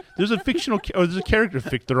 There's a fictional, there's a character.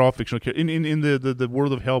 They're all fictional. In the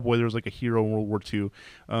world of Hellboy, there was like a hero in World War II,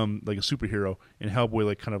 like a superhero, and Hellboy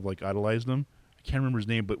like kind of like idolized him. I can't remember his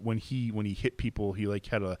name, but when he hit people, he like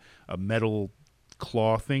had a metal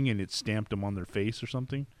claw thing, and it stamped them on their face or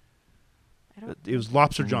something. I don't. It was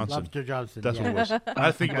Lobster Johnson. Lobster Johnson. That's yeah. what it was.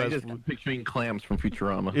 I think I about just it. picturing clams from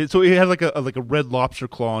Futurama. So he had like a red lobster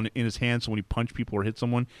claw in his hand. So when he punched people or hit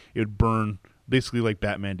someone, it would burn, basically like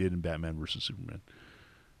Batman did in Batman versus Superman.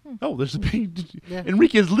 Oh, there's a big. Yeah.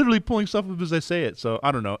 Enrique is literally pulling stuff up as I say it. So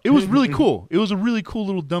I don't know. It was really cool. It was a really cool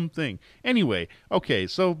little dumb thing. Anyway, okay,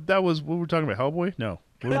 so that was what we're talking about. Hellboy? No,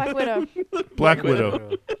 Black Widow. Black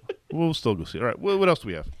Widow. We'll still go see it. All right. What else do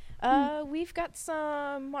we have? We've got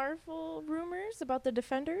some Marvel rumors about the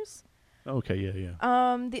Defenders. Okay.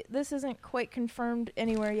 Yeah. This isn't quite confirmed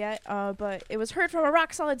anywhere yet, but it was heard from a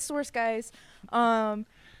rock solid source, guys,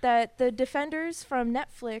 that the Defenders from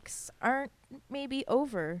Netflix aren't maybe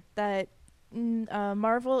over. That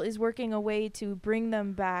Marvel is working a way to bring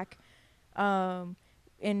them back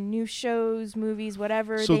in new shows, movies,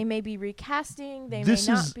 whatever. So they may be recasting. They may this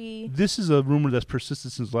not is be. this is a rumor that's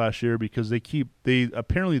persisted since last year because they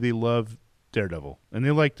apparently they love Daredevil and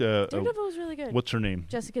they liked Daredevil was really good. what's her name?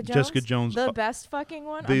 Jessica Jones. Jessica Jones. The best fucking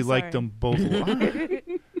one. They I'm liked sorry. them both a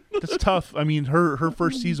lot. That's tough. I mean, her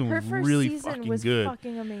first season Her was first really season fucking was good.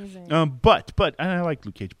 fucking amazing. But and I like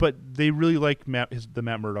Luke Cage, but they really like the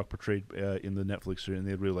Matt Murdock portrayed in the Netflix series, and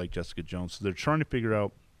they really like Jessica Jones. So they're trying to figure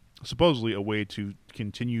out, supposedly, a way to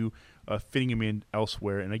continue fitting him in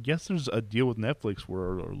elsewhere. And I guess there's a deal with Netflix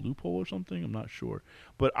or a loophole or something. I'm not sure,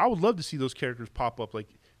 but I would love to see those characters pop up. Like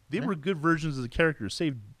they were good versions of the characters.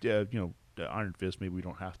 Save Iron Fist. Maybe we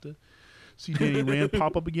don't have to see Danny Rand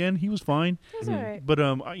pop up again. He was fine. It was alright. But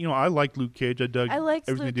I liked Luke Cage. I dug I liked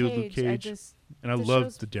everything Luke to do with Cage. Luke Cage, and I the loved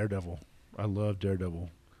show's- the Daredevil. I love Daredevil.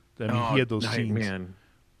 I mean, he had those scenes. Man.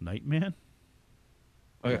 Nightman?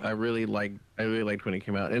 I really liked when it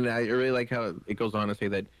came out, and I really like how it goes on to say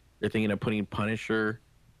that they're thinking of putting Punisher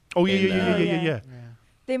Oh, yeah, And, yeah, yeah, Oh, yeah, yeah. yeah.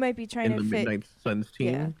 They might be trying in to the fit. Midnight Suns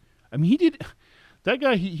team. Yeah. I mean, he did. That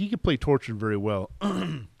guy, he could play torture very well.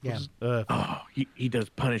 Yeah. Oh, he does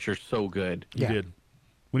Punisher so good. He Yeah. did.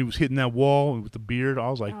 When he was hitting that wall with the beard, I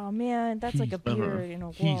was like, Oh man, that's like a he's- beard in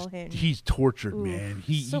a he's wall hitting. he's tortured, Oof, man.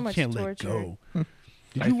 He so much can't torture. let go.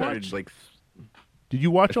 Did I you started watch? like, Did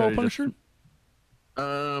you watch I all started just- Punisher?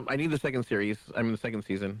 I need the second series. I'm in the second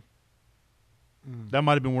season. That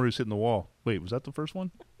might have been where he was hitting the wall. Wait, was that the first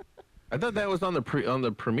one? I thought that was on the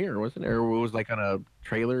premiere, wasn't it? Or it was like on a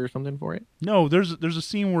trailer or something for it. No, there's a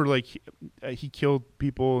scene where like he killed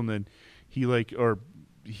people and then he like or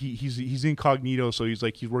he's incognito, so he's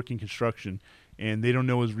working construction and they don't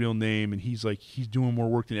know his real name and he's doing more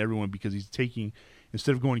work than everyone because he's taking,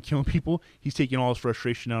 instead of going and killing people, he's taking all his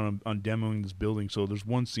frustration out on demoing this building. So there's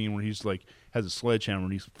one scene where he's like has a sledgehammer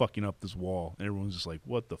and he's fucking up this wall and everyone's just like,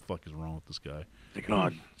 what the fuck is wrong with this guy? Like, oh,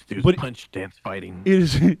 this dude's But- punch dance fighting.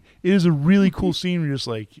 It is a really cool scene where you're just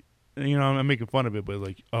like, you know, I'm making fun of it, but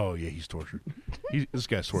like, oh yeah, he's tortured. This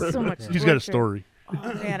guy's tortured. So much He's got a torture. story.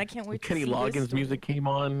 Oh man, I can't wait. Kenny to see this Loggins story. music came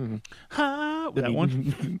on. Ha, Then that he-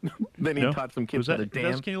 one. then he No? taught some Was kids how to that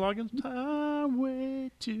dance. Kenny Loggins? Highway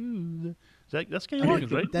to the. That's Kenny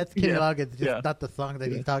Loggins, right? That's Kenny Yeah. Loggins, just Yeah. not the song that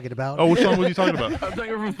he's talking about. Oh, which song was he talking about? I'm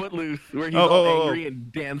talking from Footloose, where he's Oh, all oh, oh. angry and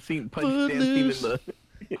dancing, dancing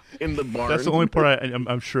in the barn. That's the only part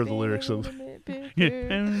I'm sure the lyrics of.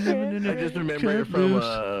 I just remember it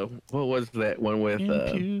from what was that one with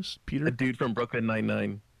Peter a dude from Brooklyn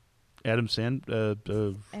Nine-Nine. Andy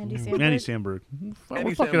Samberg. Sandberg. We're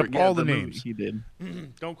Andy fucking up Samberg, yeah, all the movie names. he did.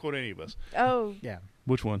 Don't quote any of us. Oh, Yeah.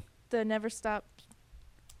 Which one? the Never Stop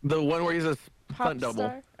The one where he's a pop stunt double.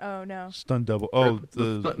 star. Oh no. Stunt double. Oh,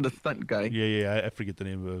 the stunt guy. yeah. I forget the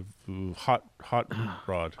name of Hot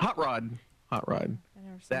Rod. Hot Rod. I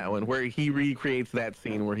never saw That one where he recreates that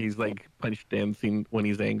scene where he's like punch dancing when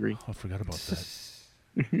he's angry. Oh, I forgot about that.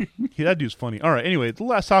 Yeah, that dude's funny. All right. Anyway, the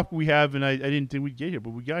last topic we have, and I didn't think we'd get here, but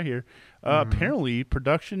we got here. Apparently,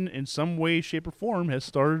 production in some way, shape, or form has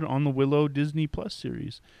started on the Willow Disney Plus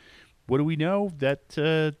series. What do we know? That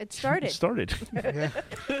It started. It started.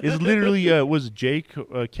 It's literally was it Jake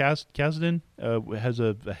Kasdan has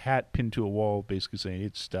a hat pinned to a wall, basically saying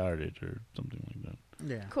it started or something like that.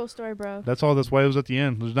 Yeah. Cool story, bro. That's all. That's why it was at the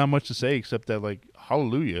end. There's not much to say except that, like,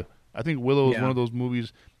 hallelujah. I think Willow is Yeah. one of those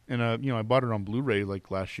movies, and I bought it on Blu-ray like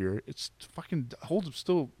last year. It's fucking holds up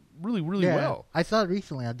still really, really Yeah. well. I saw it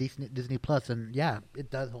recently on Disney Plus, and yeah, it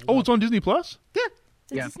does hold Oh, up. it's on Disney Plus.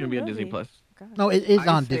 It's a Yeah, it's gonna be on Disney movie. Plus. God. No, it is I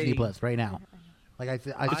on say- Disney Plus right now. Like I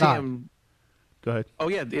I saw it. am. Go ahead. Oh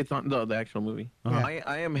yeah, it's on the actual movie. Uh-huh.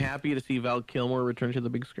 I am happy to see Val Kilmer return to the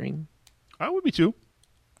big screen. I would be too,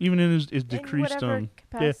 even in his In decreased whatever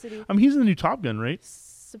capacity. Yeah, I mean, he's in the new Top Gun, right?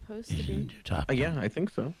 Supposed to be. Top Yeah, I think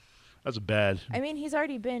so. That's bad. I mean, he's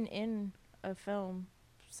already been in a film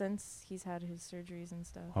since he's had his surgeries and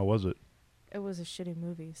stuff. How was it? It was a shitty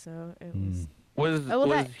movie, so it Hmm. was. Was Oh, well,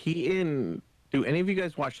 was that- he in? Do any of you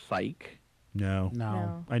guys watch Psych? No, No.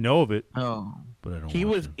 No. I know of it, Oh, but I don't. he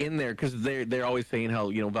watch was it. in there because they're always saying how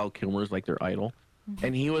Val Kilmer's like their idol,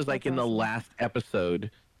 and he was like That's in the awesome. last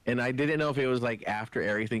episode, and I didn't know if it was like after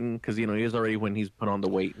everything because he was already when he's put on the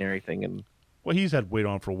weight and everything, and Well, he's had weight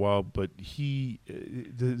on for a while, but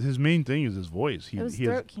his main thing is his voice. It was he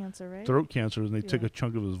has throat cancer, right? throat cancer, and they took Yeah. a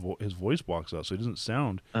chunk of his voice box out, so he doesn't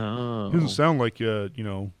sound. oh, He doesn't sound like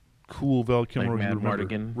cool Val Kilmer. Like you Mad remember.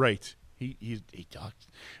 Mardigan? Right? He talks.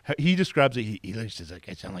 He describes it. He says like,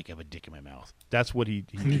 I sound like I have a dick in my mouth. That's what he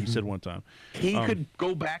said one time. he could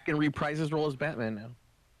go back and reprise his role as Batman now.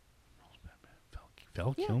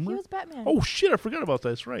 Val Yeah, Kilmer. he was Batman. Oh shit! I forgot about that.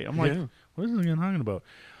 That's right. I'm like, Yeah. what is this guy talking about?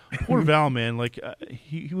 Poor Val, man. Like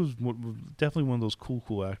he was definitely one of those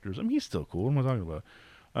cool actors. I mean, he's still cool. What am I talking about?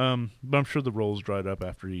 But I'm sure the roles dried up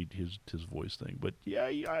after his voice thing. But yeah,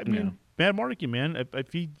 I mean, Mad Mardigan, man.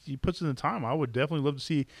 If he puts in the time, I would definitely love to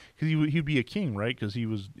see because he'd be a king, right? Because he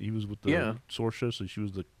was with the Yeah. Sorsha, so she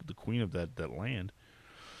was the queen of that land.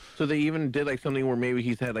 So they even did like something where maybe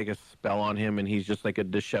he's had like a spell on him and he's just like a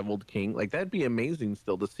disheveled king. Like that'd be amazing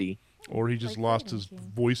still to see. Or he just Like lost Lion his King.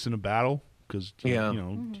 voice in a battle because Yeah.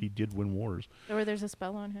 he did win wars. Or there's a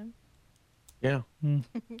spell on him. Yeah.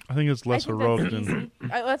 I think it's less I think heroic that's than.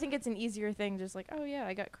 easy. I think it's an easier thing. Just like, oh yeah,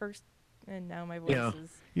 I got cursed, and now my voice Yeah.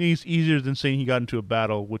 is. It's easier than saying he got into a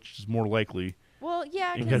battle, which is more likely, Well,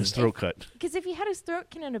 yeah, and got his throat cut. Because if he had his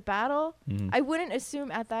throat cut in a battle, Mhm. I wouldn't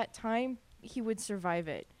assume at that time he would survive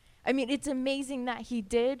it. I mean, it's amazing that he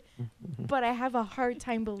did, but I have a hard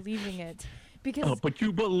time believing it because. Oh, but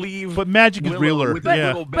you believe. But magic is Willow realer. with his Yeah.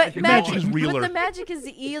 little But magic is realer. But the magic is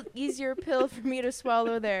the easier pill for me to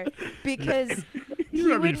swallow there because he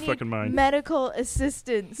You're out of would your need fucking mind. medical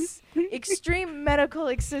assistance, extreme medical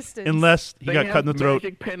assistance. Unless he They got have cut in the throat.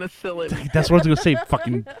 Magic penicillin. That's what I was going to say,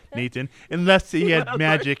 fucking Nathan. Unless he had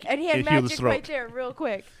magic and he had and healed his magic throat. right there, real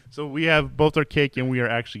quick. So we have both our cake, and we are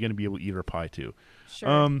actually going to be able to eat our pie, too.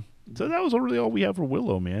 Sure. So that was really all we have for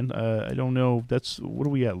Willow, man. I don't know. What are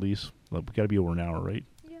we at, least? We got to be over an hour, right?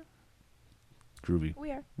 Yeah. Groovy.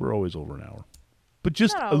 We are. We're always over an hour. But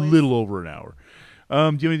just Not a always. little over an hour. Do you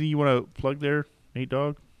have anything you want to plug there, Nate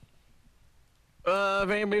Dogg? If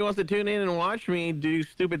anybody wants to tune in and watch me do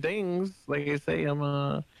stupid things, like I say,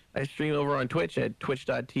 I stream over on Twitch at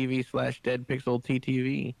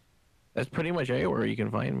twitch.tv/deadpixelttv. That's pretty much everywhere you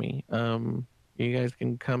can find me. You guys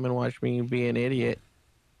can come and watch me be an idiot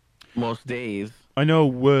most days. I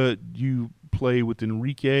know you play with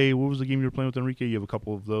Enrique. What was the game you were playing with Enrique? You have a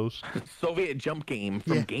couple of those. Soviet Jump Game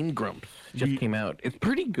from Yeah. Game Grumps just Ye- came out. It's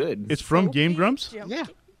pretty good. It's from Game Sophie Grumps? Jump. Yeah.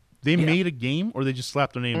 They Yeah. made a game, or they just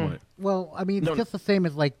slapped their name on it? Well, I mean, it's No. just the same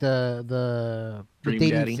as like the Dream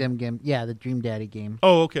dating Daddy. sim game. Yeah, the Dream Daddy game.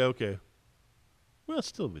 Oh, okay. Well, it's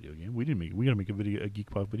still a video game. We gotta make a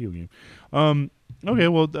Geek Pop video game. Okay.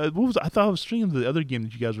 Well, what was I thought I was streaming the other game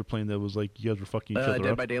that you guys were playing that was like you guys were fucking each other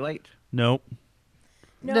Dead up. by Daylight. No.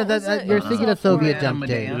 No, No, it was that, a- you're it was thinking a of Soviet forum. Jump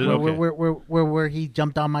Day, Madame. Okay. where he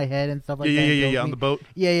jumped on my head and stuff like that. Yeah. killed On me. the boat.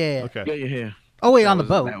 Yeah. Okay. Yeah. Oh wait, That on the was-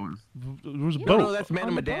 boat. that was- There was a Yeah. boat. No, that's Man On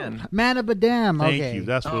of the boat. Medan. Man of Badam. Thank Okay. you.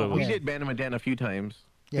 That's what it Oh, was. we did Man of Medan a few times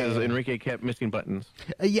Yeah, because yeah. Enrique kept missing buttons.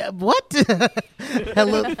 Yeah. What?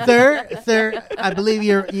 Hello, sir. I believe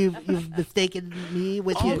you've mistaken me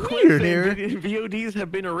with All your weird. mirror. VODs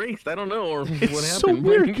have been erased. I don't know or It's what so happened.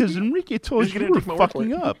 weird because Enrique told Who's you gonna you were take my work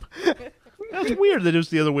fucking away? up. That's weird that it was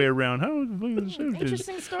the other way around. How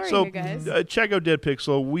Interesting story So here, guys. check out Dead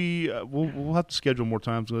Pixel. We'll have to schedule more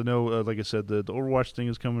times. I know, like I said, the Overwatch thing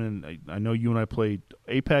is coming in. I know you and I played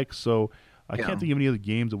Apex, so I Yeah. can't think of any other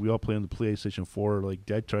games that we all play on the PlayStation 4. Like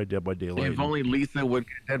tried Dead by Daylight. If only Lisa would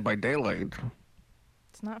get Dead by Daylight.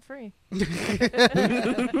 It's not free.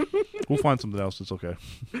 We'll find something else. It's okay.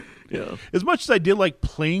 Yeah. As much as I did like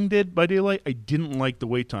playing Dead by Daylight, I didn't like the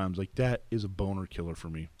wait times. Like that is a boner killer for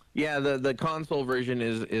me. Yeah, the console version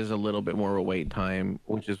is a little bit more of a wait time,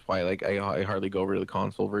 which is why like I hardly go over to the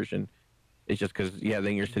console version. It's just because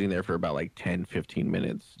then you're sitting there for about like 10, 15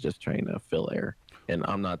 minutes just trying to fill air, and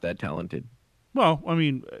I'm not that talented. Well, I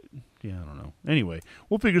mean, yeah, I don't know. Anyway,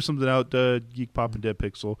 we'll figure something out. Geek Pop and Dead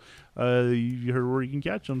Pixel. You heard where you can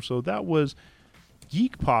catch them. So that was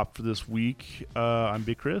Geek Pop for this week. I'm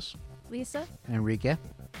Big Chris. Lisa? Enrique.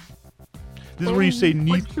 This is where you say Like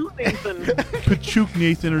Neat true Nathan, Pachuk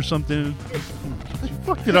Nathan or something. You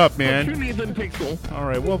fucked it up, true man. Nathan Pixel. All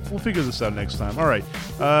right, well, we'll figure this out next time. All right,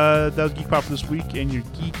 that was Geek Pop for this week, and your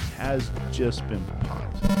geek has just been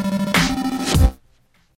popped.